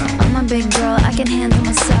down. I'm a big girl, I can handle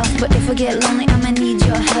myself. But if I get lonely, I'ma need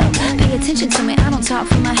your help. Pay attention to me, I don't talk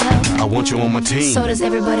for my health. I want you on my team. So does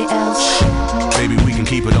everybody else. Baby, we can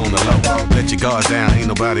keep it on the low. Let your guards down, ain't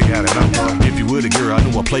nobody got it on. If you were the girl, I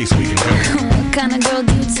know a place we can go. What kind of girl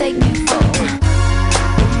do you take me for?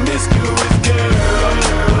 Promiscuous girl,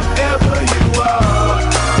 whatever you are,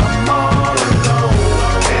 I'm all alone,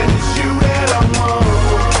 and it's you that I want.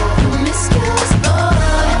 Promiscuous boy,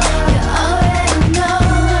 you already know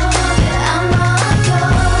that I'm all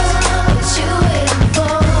yours. What you waiting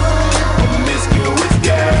for? Promiscuous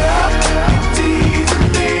girl, you teasing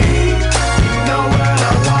me. You know what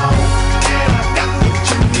I want, and I got what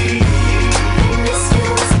you need.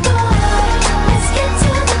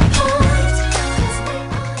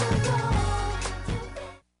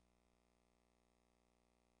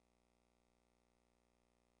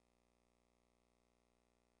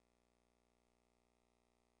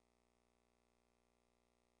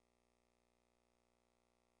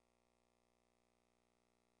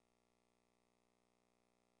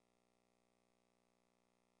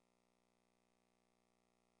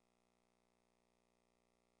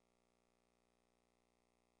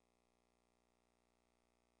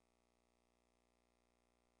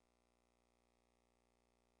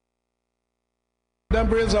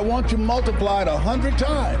 Number is, I want you multiplied 100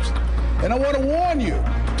 times. And I want to warn you,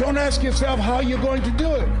 don't ask yourself how you're going to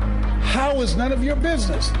do it. How is none of your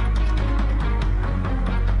business.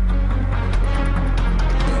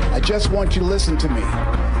 I just want you to listen to me.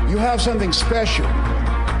 You have something special.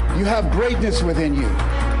 You have greatness within you.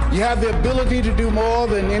 You have the ability to do more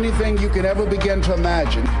than anything you can ever begin to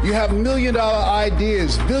imagine. You have million-dollar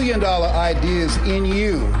ideas, billion-dollar ideas in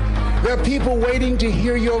you. There are people waiting to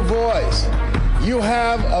hear your voice. You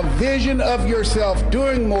have a vision of yourself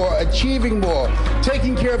doing more, achieving more,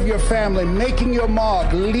 taking care of your family, making your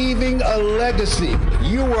mark, leaving a legacy.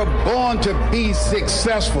 You were born to be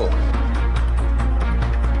successful.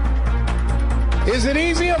 Is it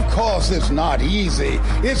easy? Of course it's not easy.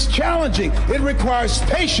 It's challenging. It requires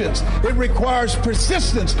patience. It requires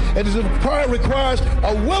persistence. It requires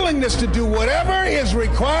a willingness to do whatever is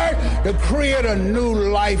required to create a new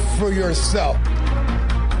life for yourself.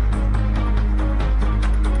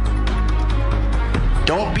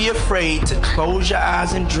 Don't be afraid to close your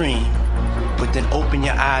eyes and dream, but then open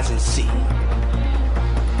your eyes and see.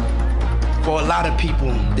 For a lot of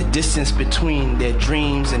people, the distance between their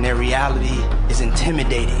dreams and their reality is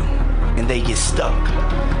intimidating, and they get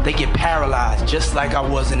stuck. They get paralyzed, just like I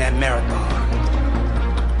was in that marathon.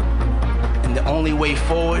 And the only way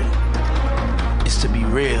forward is to be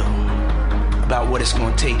real about what it's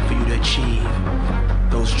going to take for you to achieve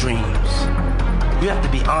those dreams. You have to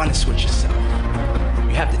be honest with yourself.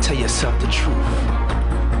 You have to tell yourself the truth.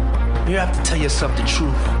 You have to tell yourself the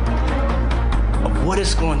truth of what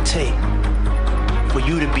it's going to take for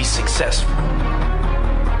you to be successful.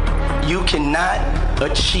 You cannot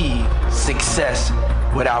achieve success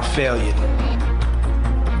without failure.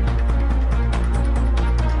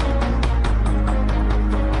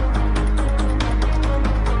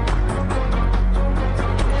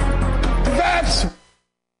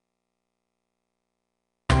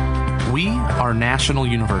 We are National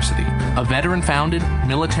University, a veteran-founded,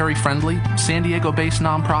 military-friendly, San Diego-based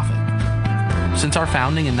nonprofit. Since our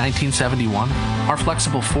founding in 1971, our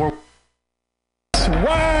flexible That's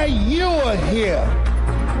why you are here.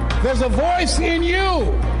 There's a voice in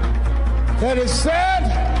you that has said,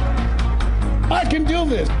 I can do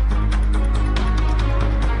this.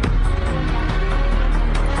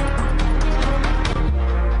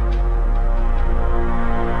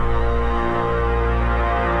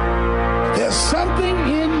 There's something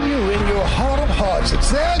in you, in your heart of hearts, that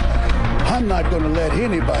said, I'm not going to let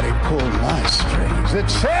anybody pull my strings. It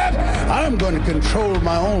said, I'm going to control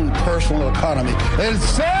my own personal economy. It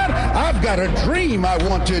said, I've got a dream I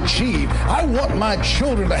want to achieve. I want my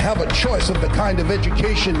children to have a choice of the kind of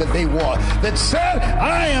education that they want. That said,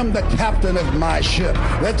 I am the captain of my ship.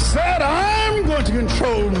 That said, I'm going to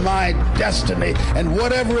control my destiny. And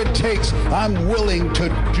whatever it takes, I'm willing to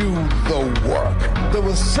do the work. There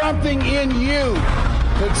was something in you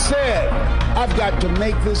that said, I've got to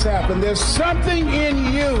make this happen. There's something in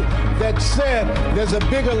you that said, there's a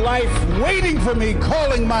bigger life waiting for me,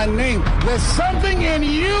 calling my name. There's something in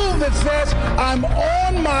you that says, I'm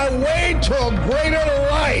on my way to a greater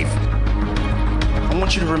life. I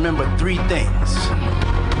want you to remember three things.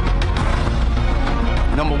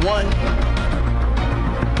 Number one,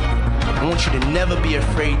 I want you to never be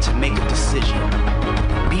afraid to make a decision.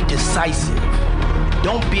 Be decisive.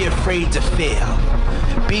 Don't be afraid to fail.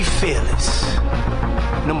 Be fearless.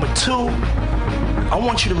 Number two, I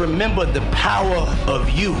want you to remember the power of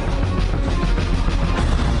you.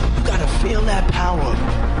 You gotta feel that power.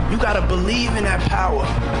 You gotta believe in that power.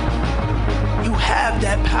 You have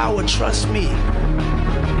that power, trust me.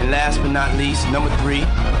 And last but not least, number three,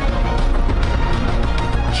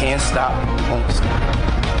 can't stop, won't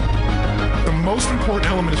stop. The most important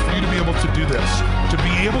element is for you to be able to do this, to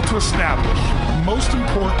be able to establish, most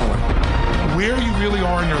importantly, where you really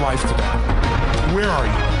are in your life today. Where are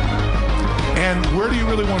you? And where do you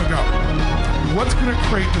really want to go? What's going to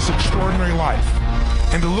create this extraordinary life?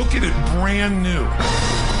 And to look at it brand new.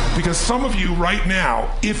 Because some of you right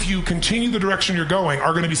now, if you continue the direction you're going,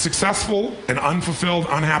 are going to be successful and unfulfilled,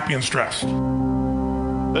 unhappy, and stressed.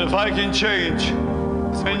 If I can change,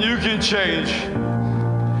 then you can change.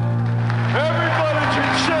 Everybody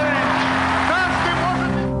can change.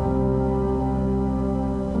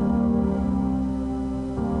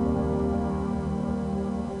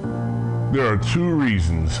 There are two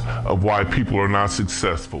reasons of why people are not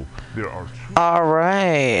successful. All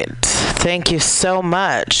right. Thank you so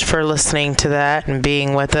much for listening to that and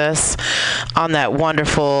being with us on that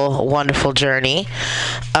wonderful, wonderful journey.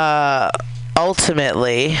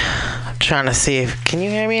 Ultimately, I'm trying to see if, can you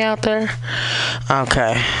hear me out there?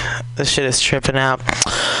 Okay. This shit is tripping out.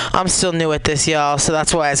 I'm still new at this, y'all, so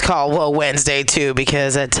that's why it's called Woe Wednesday, too,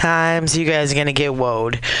 because at times you guys are going to get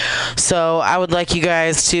woed. So I would like you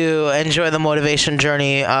guys to enjoy the motivation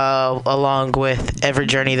journey along with every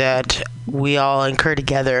journey that we all incur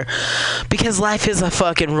together, because life is a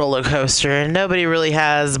fucking roller coaster and nobody really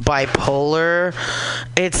has bipolar.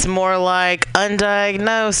 It's more like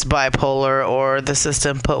undiagnosed bipolar, or the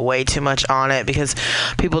system put way too much on it, because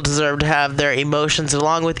people deserve to have their emotions.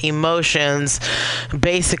 Along with emotions,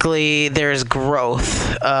 basically there's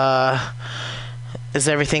growth. Is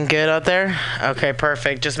everything good out there? Okay,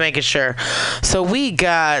 perfect. Just making sure. So we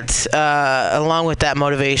got, along with that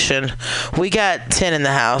motivation, we got Tin in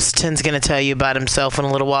the house. Tin's going to tell you about himself in a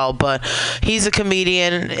little while, but he's a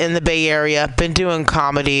comedian in the Bay Area. Been doing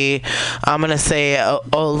comedy, I'm going to say, a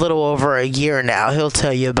little over a year now. He'll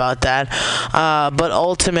tell you about that. But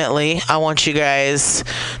ultimately, I want you guys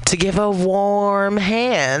to give a warm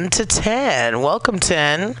hand to Tin. Welcome,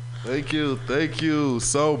 Tin. Thank you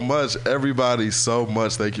so much, everybody, so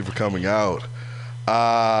much. Thank you for coming out.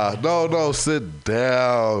 No, sit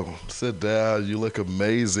down. You look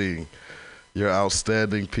amazing. You're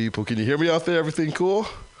outstanding people. Can you hear me out there? Everything cool?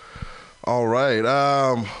 All right.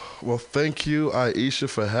 Well, thank you, Aisha,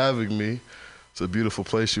 for having me. It's a beautiful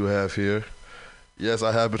place you have here. Yes,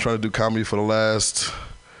 I have been trying to do comedy for the last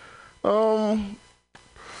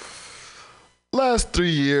 3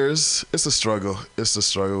 years. It's a struggle.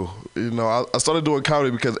 You know, I started doing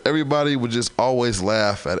comedy because everybody would just always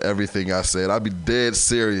laugh at everything I said. I'd be dead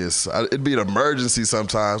serious. It'd be an emergency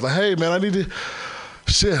sometimes. Like, hey, man, I need to...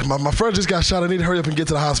 Shit, my friend just got shot. I need to hurry up and get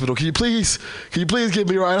to the hospital. Can you please get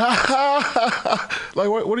me right? Like,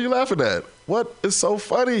 what are you laughing at? What is so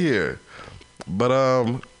funny here?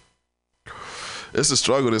 But, it's a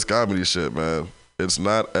struggle, this comedy shit, man. It's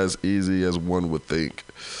not as easy as one would think.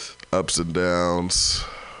 Ups and downs,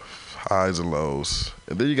 highs and lows.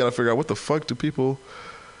 And then you got to figure out, what the fuck do people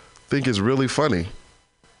think is really funny?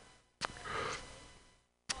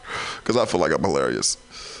 Because I feel like I'm hilarious.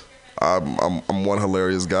 I'm one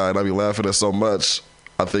hilarious guy, and I be laughing at so much,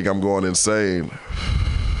 I think I'm going insane.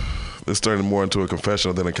 It's turning more into a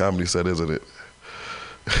confessional than a comedy set, isn't it?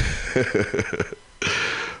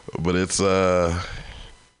 But it's...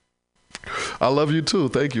 I love you too.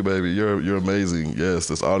 Thank you, baby. You're amazing. Yes,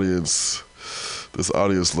 this audience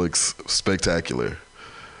looks spectacular.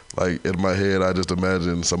 Like, in my head, I just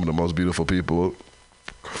imagine some of the most beautiful people.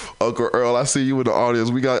 Uncle Earl, I see you in the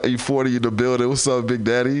audience. We got E40 in the building. What's up, Big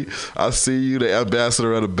Daddy? I see you, the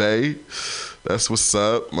ambassador of the Bay. That's what's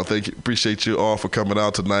up. I appreciate you all for coming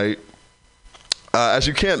out tonight. As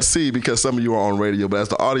you can't see, because some of you are on radio, but as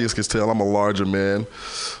the audience can tell, I'm a larger man.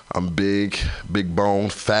 I'm big bone,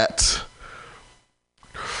 fat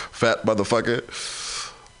motherfucker.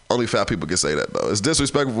 Only fat people can say that, though. It's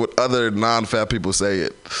disrespectful when other non-fat people say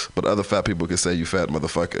it, but other fat people can say you fat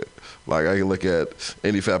motherfucker. Like, I can look at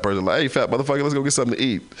any fat person like, hey, fat motherfucker, let's go get something to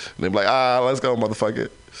eat. And they be like, let's go,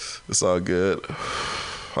 motherfucker. It's all good.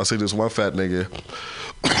 I see this one fat nigga.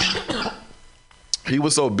 He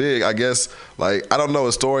was so big, I guess, like, I don't know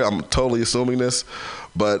his story. I'm totally assuming this,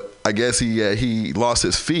 but I guess he lost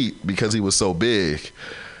his feet because he was so big.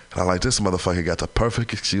 And I'm like, this motherfucker got the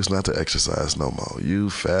perfect excuse not to exercise no more. You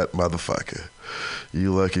fat motherfucker.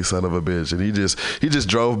 You lucky son of a bitch. And he just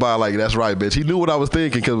drove by like, that's right, bitch. He knew what I was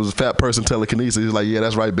thinking because it was a fat person telekinesis. He's like, yeah,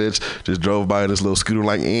 that's right, bitch. Just drove by in this little scooter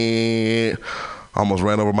like, almost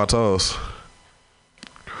ran over my toes.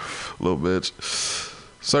 Little bitch.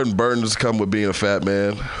 Certain burdens come with being a fat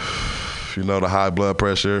man. You know, the high blood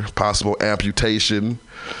pressure, possible amputation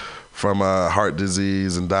from heart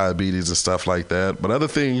disease and diabetes and stuff like that. But other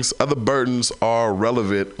burdens are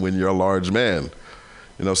relevant when you're a large man.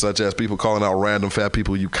 You know, such as people calling out random fat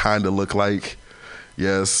people you kind of look like.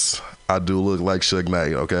 Yes, I do look like Suge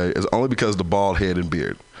Knight, okay? It's only because of the bald head and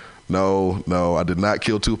beard. No, I did not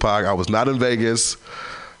kill Tupac. I was not in Vegas.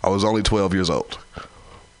 I was only 12 years old.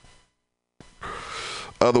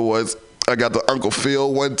 Otherwise, I got the Uncle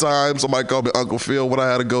Phil one time. Somebody called me Uncle Phil when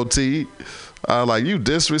I had a goatee. I was like, you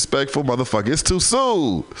disrespectful motherfucker. It's too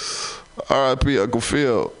soon. R.I.P. Uncle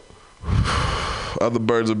Phil. Other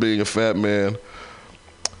birds of being a fat man.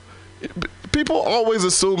 People always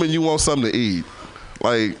assuming you want something to eat.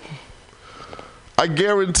 Like, I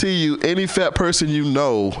guarantee you, any fat person you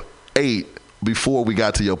know ate before we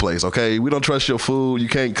got to your place, okay? We don't trust your food. You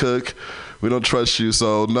can't cook. We don't trust you.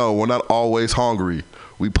 So, no, we're not always hungry.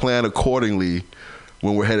 We plan accordingly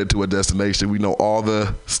when we're headed to a destination. We know all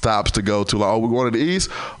the stops to go to. Like, we're going to the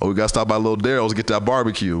east. We got to stop by Little Daryl's to get that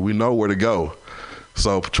barbecue. We know where to go.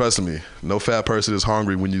 So, trust me, no fat person is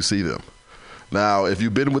hungry when you see them. Now, if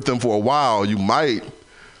you've been with them for a while, you might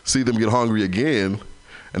see them get hungry again,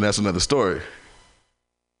 and that's another story.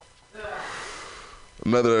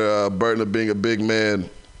 Another burden of being a big man.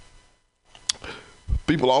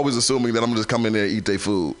 People always assuming that I'm just come in there and eat their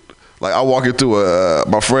food. Like I walk into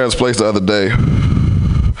my friend's place the other day.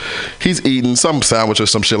 He's eating some sandwich or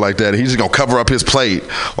some shit like that. And he's just gonna cover up his plate.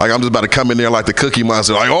 Like I'm just about to come in there like the Cookie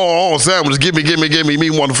Monster. Like, oh, sandwich, give me, me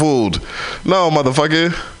one food. No,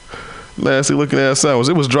 motherfucker. Nasty looking ass sandwich.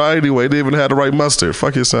 It was dry anyway. They didn't even have the right mustard.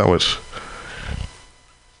 Fuck your sandwich.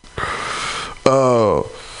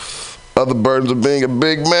 Other burdens of being a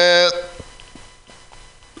big man.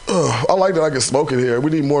 I like that I can smoke in here.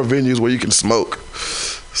 We need more venues where you can smoke.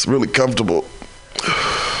 It's really comfortable.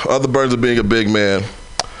 Other burdens of being a big man.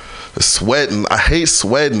 Sweating. I hate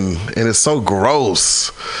sweating, and it's so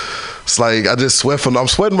gross. It's like I just sweat I'm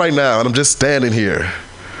sweating right now, and I'm just standing here.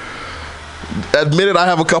 Admit it, I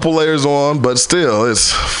have a couple layers on, but still,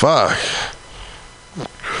 it's fuck.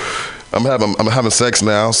 I'm having sex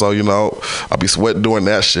now, so I'll be sweating doing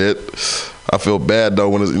that shit. I feel bad though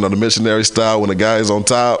when it's the missionary style when the guy is on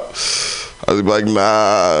top. I be like,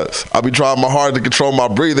 nah. I be trying my hard to control my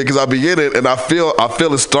breathing because I be in it, and I feel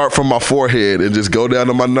it start from my forehead and just go down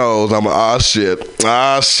to my nose. I'm like, shit.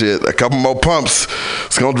 A couple more pumps.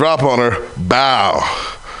 It's gonna drop on her. Bow.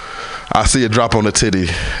 I see it drop on the titty,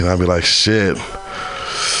 and I be like, shit.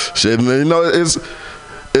 And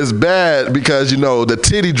it's bad because the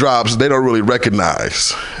titty drops they don't really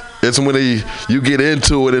recognize. It's when you get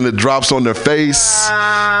into it and it drops on their face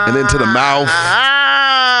and into the mouth.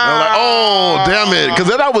 And I'm like, oh, damn it. Because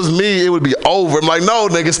if that was me, it would be over. I'm like, no,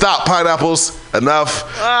 nigga, stop. Pineapples. Enough.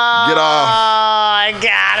 Get off. I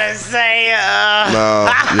gotta say, no,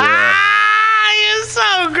 yeah. You're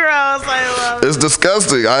so gross. I love it. It's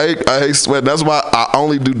disgusting. I hate sweat. That's why I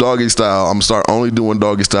only do doggy style. I'm start only doing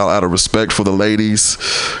doggy style out of respect for the ladies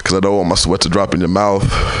because I don't want my sweat to drop in your mouth.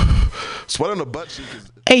 Sweat on the butt cheek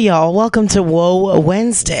is... Hey y'all, welcome to Whoa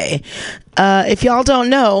Wednesday. If y'all don't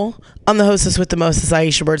know, I'm the hostess with the mostest,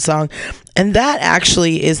 Aisha Birdsong, and that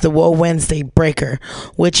actually is the Whoa Wednesday breaker,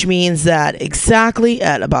 which means that exactly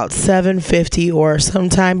at about 7:50 or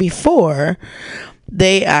sometime before,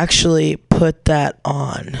 they actually put that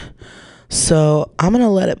on. So I'm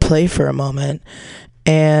gonna let it play for a moment,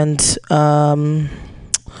 and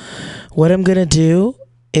what I'm gonna do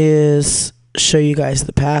is show you guys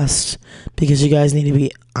the past because you guys need to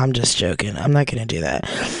be... I'm just joking. I'm not going to do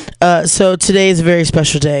that. So today is a very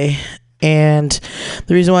special day, and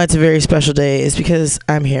the reason why it's a very special day is because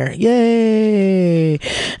I'm here. Yay!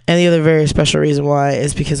 And the other very special reason why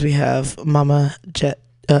is because we have Mama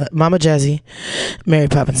Jazzy, Mary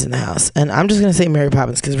Poppins in the house. And I'm just going to say Mary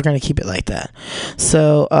Poppins because we're going to keep it like that.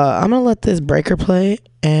 So I'm going to let this breaker play,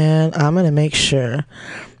 and I'm going to make sure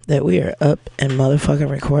that we are up and motherfucking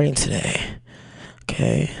recording today.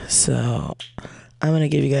 Okay, so I'm going to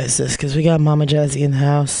give you guys this because we got Mama Jazzy in the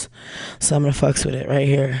house. So I'm going to fucks with it right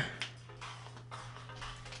here.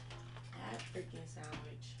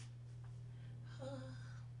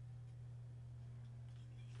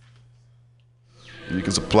 You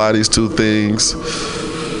can supply these two things.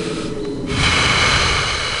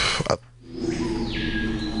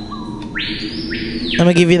 I'm going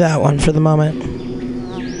to give you that one for the moment.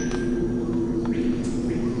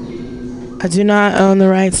 I do not own the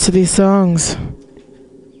rights to these songs.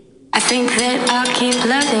 I think that I'll keep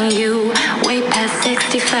loving you way past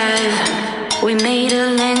 65. We made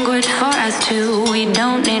a language for us two, we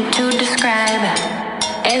don't need to describe.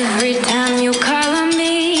 Every time you call on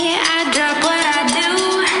me, I drop what I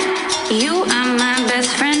do. You are my best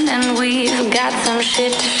friend and we've got some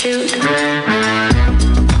shit to shoot. Yeah.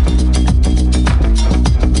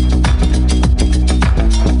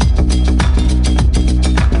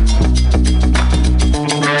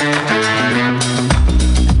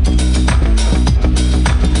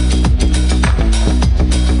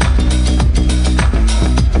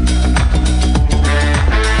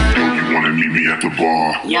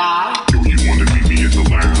 Yo, you wanna meet me at the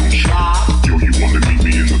lounge? Yeah. Yo, you wanna meet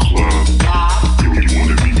me in the club? Yeah. Yo, you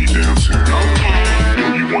wanna meet me downtown? Okay. Yo,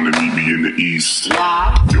 you wanna meet me in the east?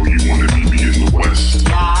 Yeah. Yo, you wanna meet me in the west?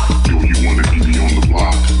 Yeah. Yo, you wanna meet me on the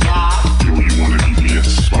block? Yeah. Yo, you wanna meet me at the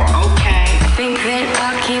spot? Okay. Think that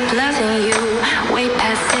I'll keep loving you way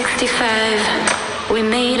past 65. We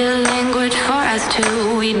made a language for us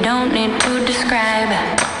two, we don't need to describe.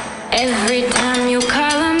 Every time you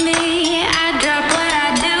call on me, I drop what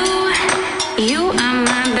I do. You are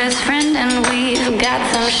my best friend and we've got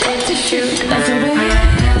some shit to shoot. That's the way it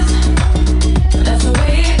is. That's the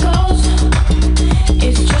way it goes.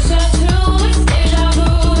 It's just us two. It's deja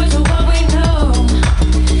vu to what we know.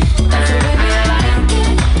 That's the way we like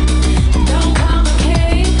it. Don't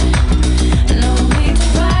complicate.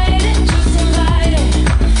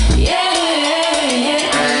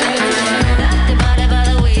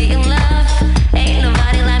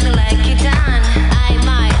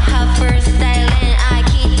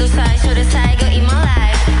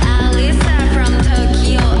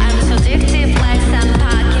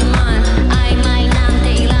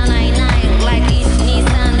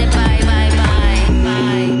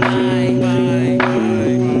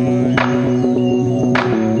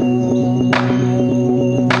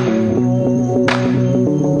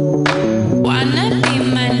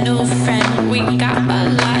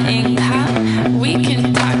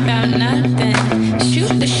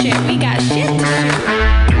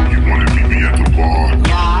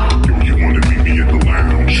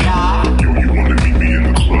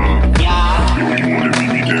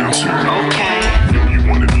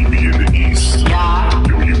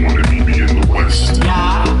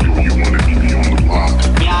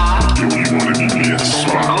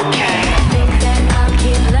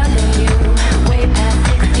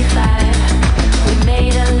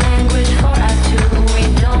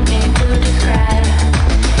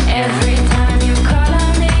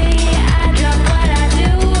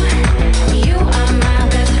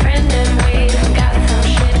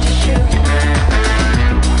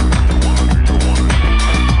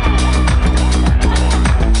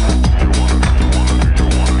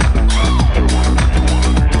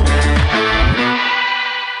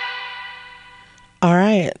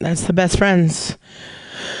 right. That's the best friends.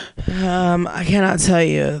 I cannot tell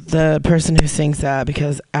you the person who sings that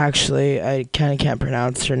because actually I kind of can't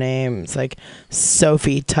pronounce her name. It's like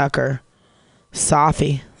Sophie Tucker.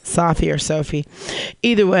 Sophie or Sophie.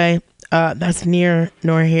 Either way, that's near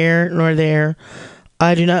nor here nor there.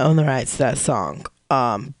 I do not own the rights to that song.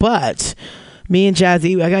 But me and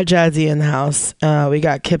Jazzy, I got Jazzy in the house. We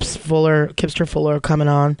got Kipster Fuller coming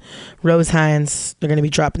on. Rose Hines, they're going to be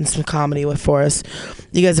dropping some comedy for us.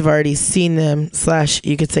 You guys have already seen them /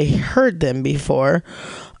 you could say heard them before.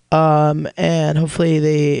 And hopefully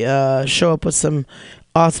they show up with some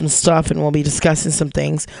awesome stuff and we'll be discussing some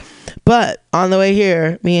things. But on the way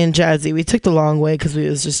here, me and Jazzy, we took the long way because we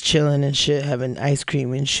was just chilling and shit, having ice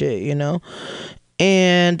cream and shit, you know.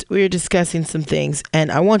 And we were discussing some things,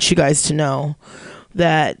 and I want you guys to know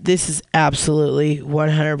that this is absolutely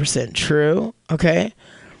 100% true, okay?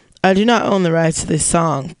 I do not own the rights to this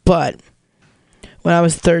song, but when I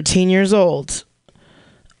was 13 years old,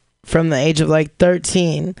 from the age of like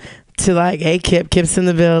 13 to like, hey, Kip's in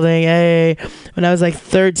the building, hey. When I was like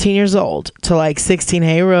 13 years old to like 16,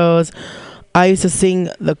 hey, Rose, I used to sing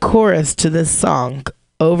the chorus to this song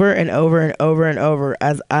over and over and over and over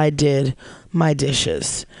as I did my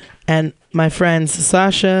dishes. And my friends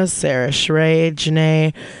Sasha, Sarah, Sheree,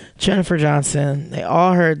 Janae, Jennifer Johnson, they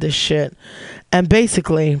all heard this shit. And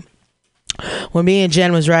basically, when me and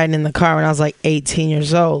Jen was riding in the car when I was like 18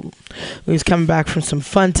 years old, we was coming back from some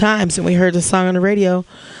fun times and we heard the song on the radio.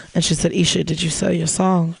 And she said, Isha, did you sell your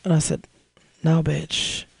song? And I said, no,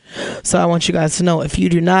 bitch. So I want you guys to know, if you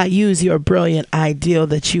do not use your brilliant ideal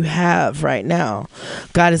that you have right now,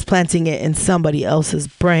 God is planting it in somebody else's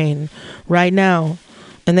brain right now.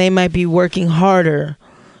 And they might be working harder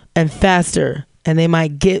and faster, and they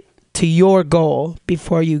might get to your goal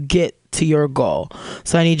before you get to your goal.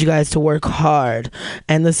 So I need you guys to work hard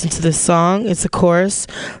and listen to this song. It's a chorus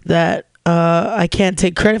that I can't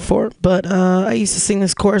take credit for, but I used to sing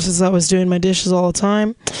this chorus as I was doing my dishes all the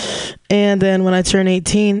time. And then when I turned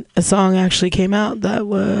 18, a song actually came out that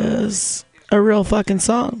was a real fucking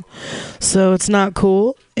song. So it's not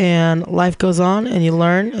cool, and life goes on, and you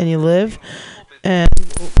learn and you live, and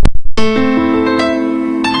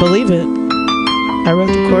believe it, I wrote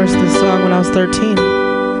the chorus of this song when I was 13,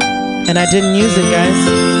 and I didn't use it, guys.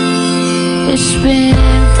 It's been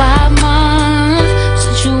 5 months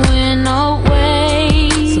since you went away.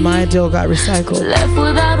 So my ideal got recycled. Left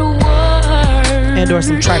without a word. And or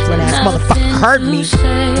some trifling ass motherfucker heard me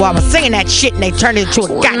while I was singing that shit and they turned it into a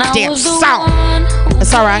goddamn song.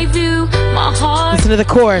 It's alright. Listen to the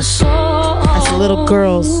chorus. That's a little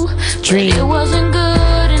girl's dream being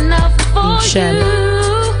shed.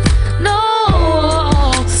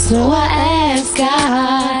 So I